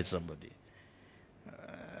carried by somebody.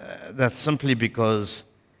 That's simply because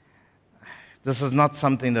this is not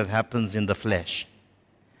something that happens in the flesh.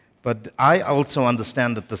 But I also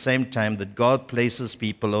understand at the same time that God places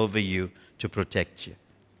people over you to protect you.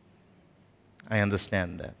 I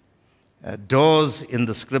understand that. Doors in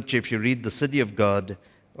the scripture, if you read the city of God,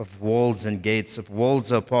 of walls and gates, of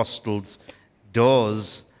walls are apostles,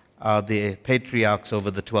 doors are the patriarchs over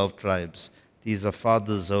the 12 tribes. These are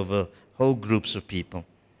fathers over whole groups of people.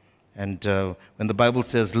 And when the Bible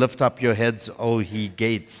says, lift up your heads, O ye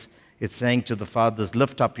gates, it's saying to the fathers,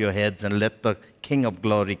 lift up your heads and let the King of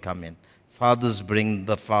glory come in. Fathers bring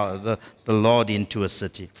the Lord into a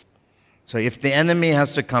city. So if the enemy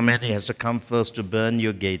has to come in, he has to come first to burn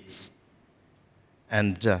your gates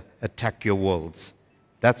and attack your walls.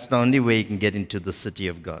 That's the only way you can get into the city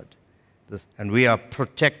of God. And we are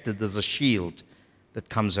protected. There's a shield that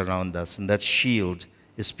comes around us, and that shield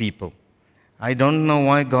is people. I don't know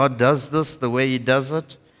why God does this the way He does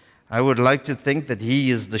it. I would like to think that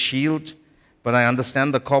He is the shield, but I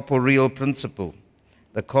understand the corporeal principle.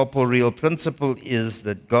 The corporeal principle is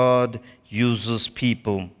that God uses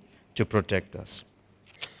people to protect us.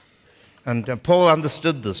 And Paul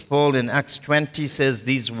understood this. Paul in Acts 20 says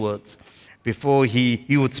these words before he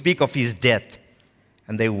would speak of his death.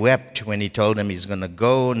 And they wept when he told them he's going to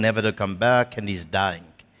go, never to come back, and he's dying.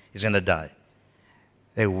 He's going to die.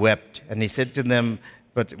 They wept. And he said to them,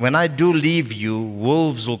 but when I do leave you,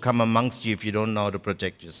 wolves will come amongst you if you don't know how to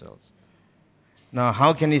protect yourselves. Now,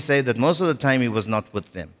 how can he say that? Most of the time he was not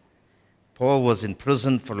with them. Paul was in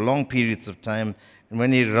prison for long periods of time. And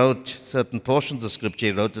when he wrote certain portions of Scripture,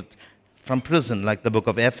 he wrote it from prison, like the book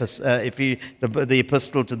of the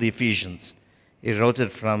epistle to the Ephesians. He wrote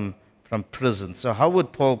it from prison. So how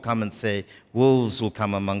would Paul come and say, wolves will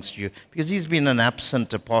come amongst you? Because he's been an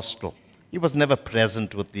absent apostle. He was never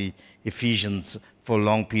present with the Ephesians for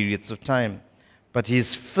long periods of time. But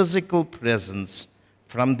his physical presence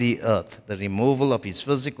from the earth, the removal of his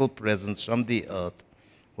physical presence from the earth,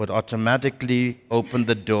 would automatically open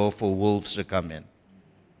the door for wolves to come in.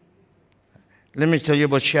 Let me tell you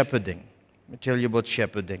about shepherding.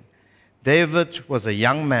 David was a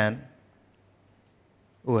young man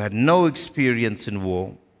who had no experience in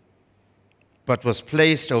war, but was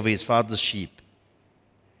placed over his father's sheep.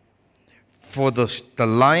 For the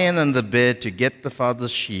lion and the bear to get the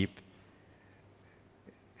father's sheep,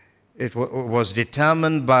 it was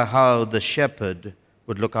determined by how the shepherd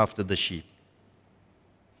would look after the sheep.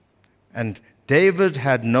 And David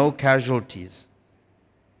had no casualties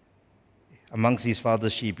amongst his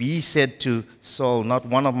father's sheep. He said to Saul, not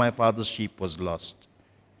one of my father's sheep was lost,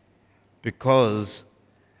 because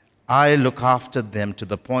I look after them to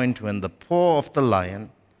the point when the paw of the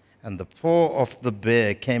lion and the paw of the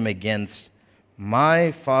bear came against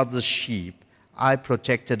my father's sheep, I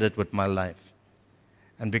protected it with my life.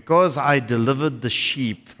 And because I delivered the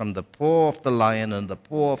sheep from the paw of the lion and the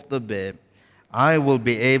paw of the bear, I will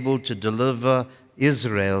be able to deliver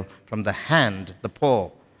Israel from the hand, the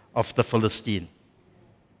paw of the Philistine.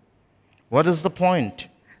 What is the point?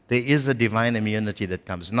 There is a divine immunity that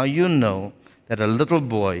comes. Now you know that a little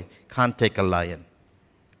boy can't take a lion.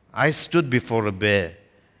 I stood before a bear.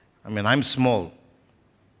 I mean, I'm small,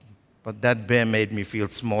 but that bear made me feel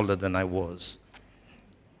smaller than I was.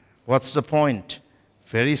 What's the point?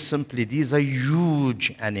 Very simply, these are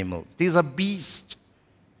huge animals. These are beasts.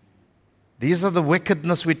 These are the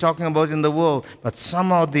wickedness we're talking about in the world. But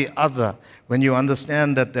somehow or the other, when you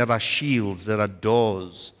understand that there are shields, there are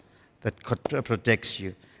doors that protects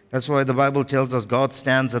you. That's why the Bible tells us God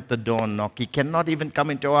stands at the door and knock. He cannot even come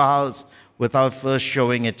into our house without first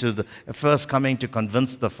showing it to first coming to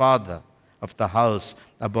convince the father of the house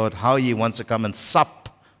about how he wants to come and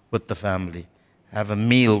sup with the family, have a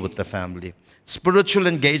meal with the family. Spiritual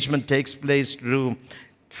engagement takes place through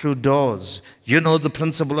doors. You know the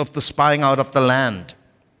principle of the spying out of the land.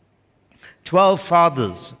 12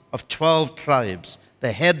 fathers of 12 tribes,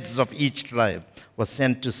 the heads of each tribe, were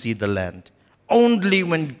sent to see the land. Only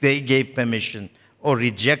when they gave permission or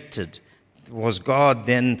rejected was God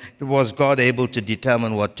able to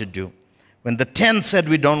determine what to do. When the 10 said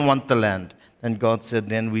we don't want the land, then God said,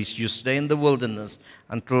 then you stay in the wilderness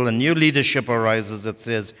until a new leadership arises that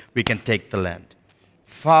says we can take the land.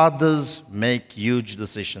 Fathers make huge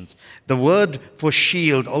decisions. The word for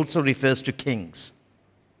shield also refers to kings.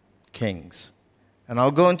 Kings. And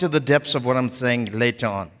I'll go into the depths of what I'm saying later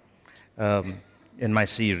on in my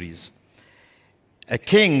series.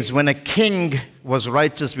 When a king was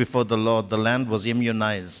righteous before the Lord, the land was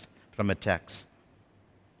immunized from attacks.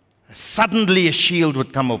 Suddenly a shield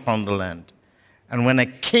would come upon the land. And when a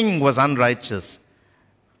king was unrighteous,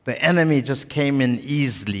 the enemy just came in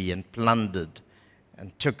easily and plundered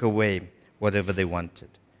and took away whatever they wanted.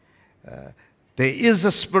 There is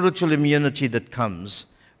a spiritual immunity that comes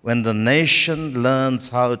when the nation learns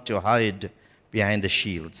how to hide behind a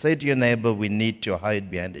shield. Say to your neighbor, we need to hide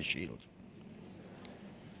behind a shield.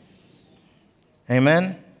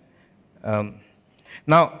 Amen?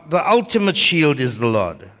 Now, the ultimate shield is the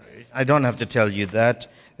Lord. I don't have to tell you that.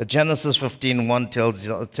 Genesis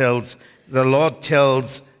 15:1 the Lord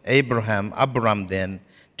tells Abram then,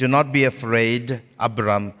 do not be afraid,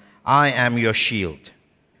 Abram, I am your shield,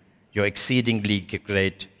 your exceedingly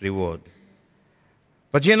great reward.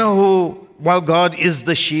 But you know who, while God is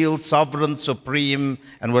the shield, sovereign, supreme,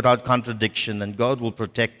 and without contradiction, and God will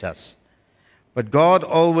protect us, but God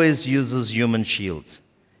always uses human shields.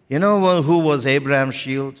 You know who was Abraham's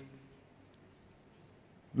shield?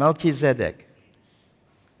 Melchizedek.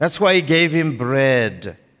 That's why he gave him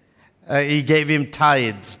bread. He gave him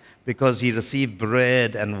tithes. because he received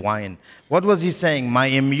bread and wine. What was he saying? My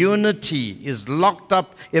immunity is locked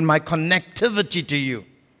up in my connectivity to you.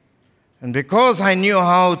 And because I knew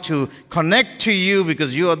how to connect to you,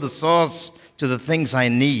 because you are the source to the things I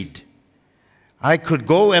need, I could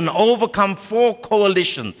go and overcome 4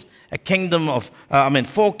 coalitions, a kingdom of,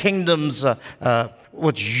 4 kingdoms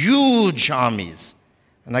with huge armies.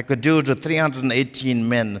 And I could do it with 318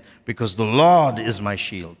 men because the Lord is my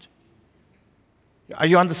shield. Are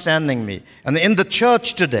you understanding me? And in the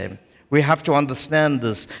church today, we have to understand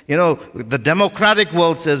this. You know, the democratic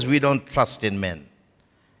world says we don't trust in men.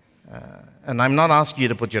 And I'm not asking you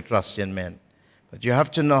to put your trust in men. But you have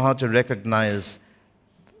to know how to recognize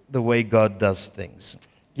the way God does things.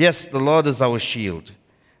 Yes, the Lord is our shield.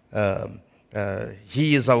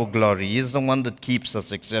 He is our glory. He is the one that keeps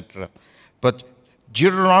us, etc. But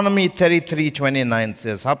Deuteronomy 33:29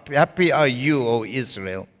 says, happy are you, O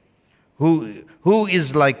Israel, who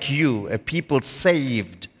is like you, a people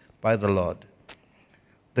saved by the Lord,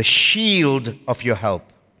 the shield of your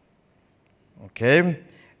help, okay,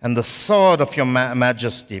 and the sword of your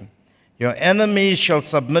majesty. Your enemies shall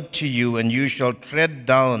submit to you, and you shall tread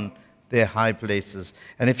down their high places.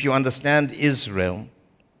 And if you understand Israel,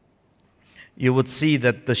 you would see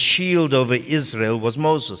that the shield over Israel was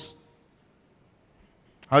Moses.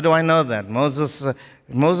 How do I know that?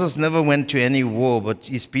 Moses never went to any war, but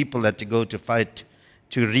his people had to go to fight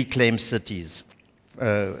to reclaim cities.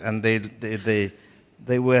 And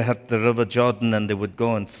they were at the River Jordan, and they would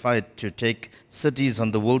go and fight to take cities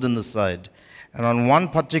on the wilderness side. And on one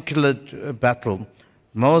particular battle,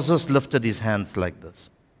 Moses lifted his hands like this.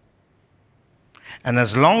 And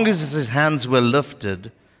as long as his hands were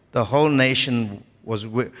lifted, the whole nation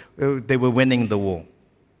they were winning the war.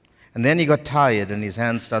 And then he got tired and his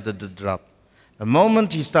hands started to drop. The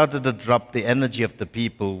moment he started to drop, the energy of the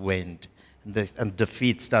people waned, and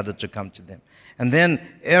defeat started to come to them. And then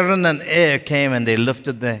Aaron and Ur came and they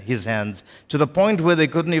lifted his hands to the point where they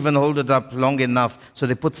couldn't even hold it up long enough, so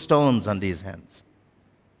they put stones under his hands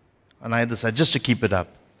on either side just to keep it up.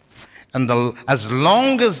 And as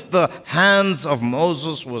long as the hands of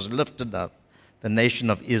Moses was lifted up, the nation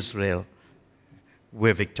of Israel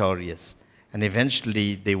were victorious. And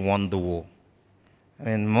eventually they won the war. I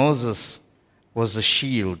mean, Moses was a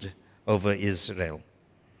shield over Israel.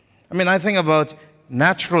 I mean, I think about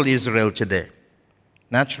natural Israel today.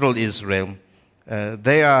 Natural Israel,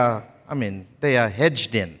 they are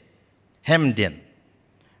hedged in, hemmed in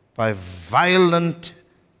by violent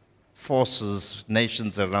forces,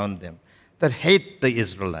 nations around them that hate the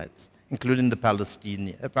Israelites, including the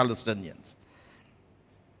Palestinians.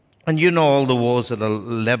 And you know all the wars that are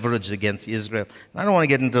leveraged against Israel. I don't want to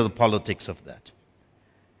get into the politics of that.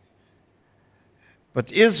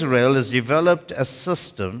 But Israel has developed a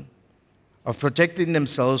system of protecting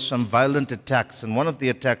themselves from violent attacks. And one of the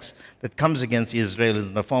attacks that comes against Israel is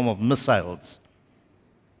in the form of missiles.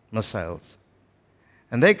 Missiles.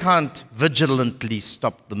 And they can't vigilantly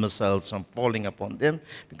stop the missiles from falling upon them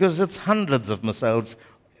because it's hundreds of missiles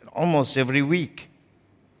almost every week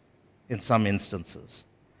in some instances.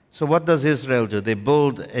 So what does Israel do? They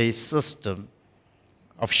build a system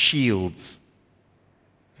of shields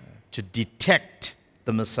to detect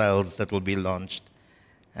the missiles that will be launched.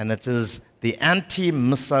 And it is the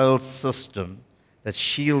anti-missile system that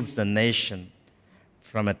shields the nation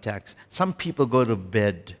from attacks. Some people go to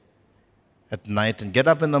bed at night and get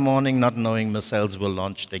up in the morning not knowing missiles were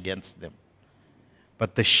launched against them.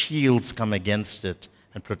 But the shields come against it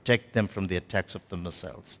and protect them from the attacks of the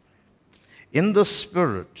missiles. In the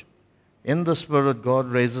Spirit,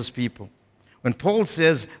 God raises people. When Paul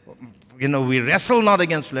says, we wrestle not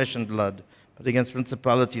against flesh and blood, but against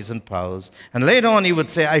principalities and powers. And later on he would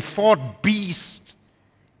say, I fought beasts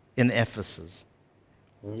in Ephesus,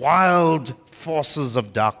 wild forces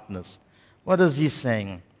of darkness. What is he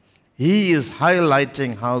saying? He is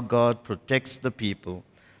highlighting how God protects the people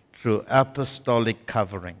through apostolic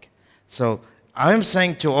covering. So I'm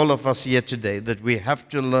saying to all of us here today that we have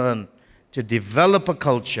to learn to develop a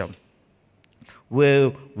culture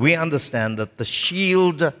where we understand that the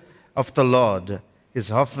shield of the Lord is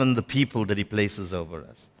often the people that he places over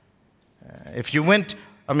us. If you went,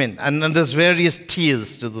 and there's various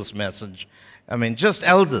tiers to this message. Just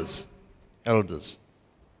elders are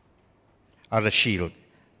a shield.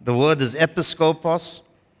 The word is episkopos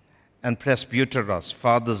and presbyteros,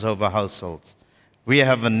 fathers over households. We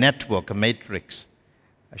have a network, a matrix,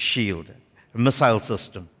 a shield, a missile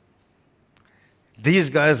system.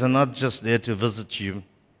 These guys are not just there to visit you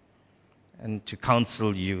and to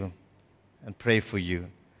counsel you and pray for you.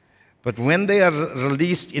 But when they are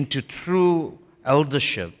released into true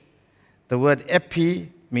eldership, the word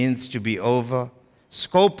epi means to be over.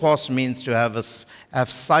 Scopos means to have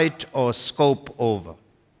sight or scope over.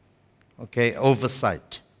 Okay,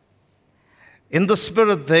 oversight. In the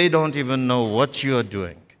spirit, they don't even know what you are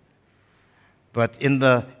doing. But in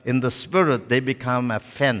the spirit, they become a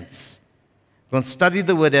fence. Go and study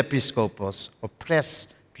the word episkopos or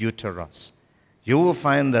presbyteros. You will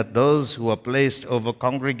find that those who are placed over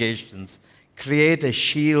congregations create a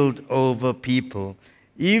shield over people,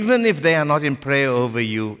 even if they are not in prayer over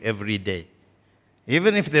you every day,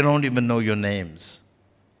 even if they don't even know your names.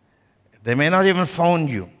 They may not even phone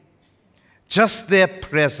you. Just their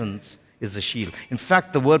presence is a shield. In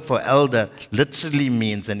fact, the word for elder literally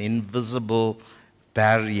means an invisible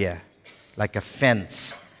barrier, like a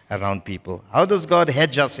fence around people. How does God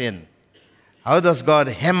hedge us in? How does God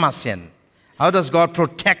hem us in? How does God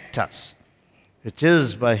protect us? It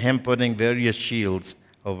is by Him putting various shields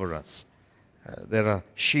over us. There are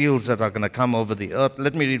shields that are going to come over the earth.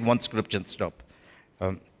 Let me read one scripture and stop.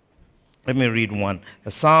 Let me read one.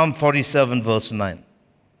 Psalm 47, verse 9.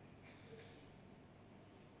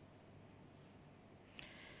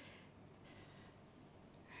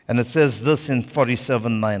 And it says this in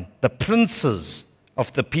 47:9. The princes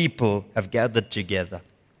of the people have gathered together.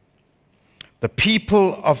 The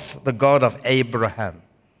people of the God of Abraham.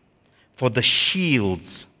 For the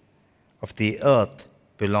shields of the earth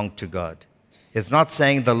belong to God. It's not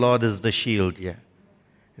saying the Lord is the shield here.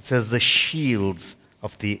 It says the shields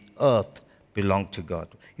of the earth belong to God.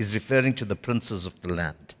 He's referring to the princes of the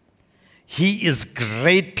land. He is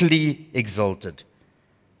greatly exalted.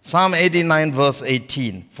 Psalm 89 verse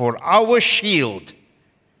 18, for our shield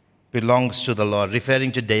belongs to the Lord,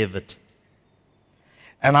 referring to David,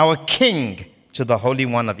 and our king to the Holy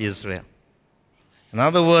One of Israel. In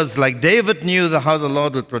other words, like David knew how the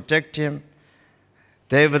Lord would protect him,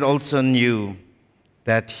 David also knew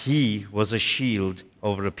that he was a shield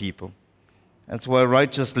over a people. That's why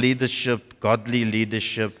righteous leadership, godly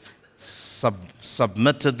leadership,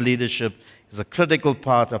 submitted leadership is a critical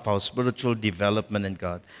part of our spiritual development in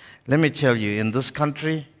God. Let me tell you, in this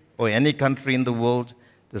country or any country in the world,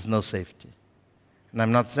 there's no safety. And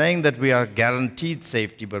I'm not saying that we are guaranteed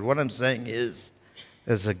safety, but what I'm saying is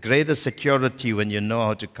there's a greater security when you know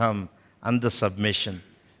how to come under submission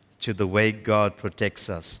to the way God protects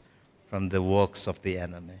us from the works of the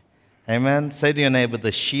enemy. Amen? Say to your neighbor,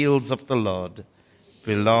 the shields of the Lord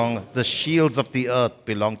the shields of the earth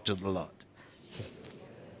belong to the Lord.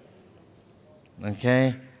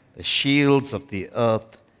 Okay? The shields of the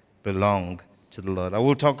earth belong to the Lord. I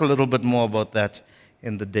will talk a little bit more about that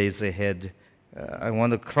in the days ahead. I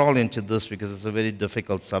want to crawl into this because it's a very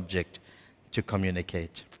difficult subject to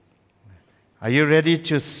communicate. Are you ready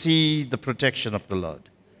to see the protection of the Lord?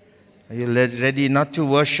 Are you ready not to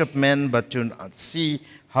worship men, but to see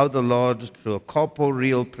how the Lord, through a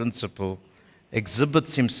corporeal principle,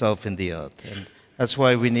 exhibits himself in the earth? And that's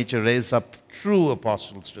why we need to raise up true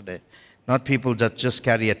apostles today, not people that just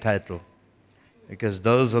carry a title, because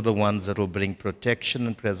those are the ones that will bring protection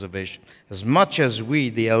and preservation. As much as we,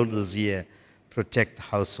 the elders here, protect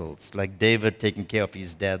households, like David taking care of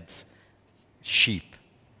his dad's sheep.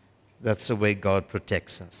 That's the way God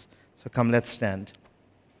protects us. So come, let's stand.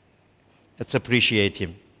 Let's appreciate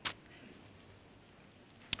him.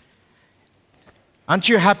 Aren't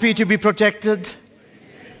you happy to be protected? Yes.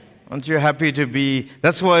 Aren't you happy to be?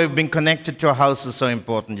 That's why being connected to a house is so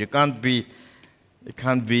important. You can't be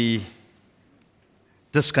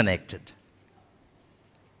disconnected.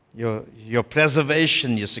 Your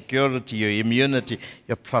preservation, your security, your immunity,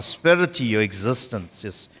 your prosperity, your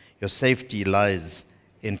existence, your safety lies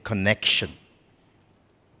in connection,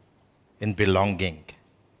 in belonging.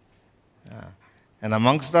 And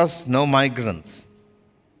amongst us, no migrants.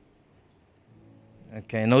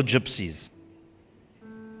 Okay, no gypsies.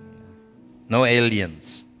 No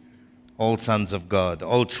aliens. All sons of God,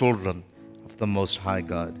 all children of the Most High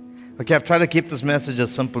God. Okay, I've tried to keep this message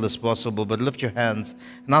as simple as possible, but lift your hands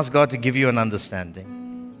and ask God to give you an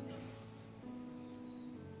understanding.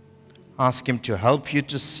 Ask Him to help you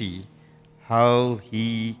to see how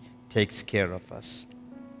He takes care of us.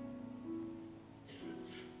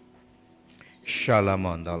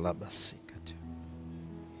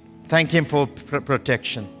 Thank Him for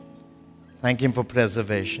protection. Thank Him for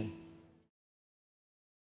preservation.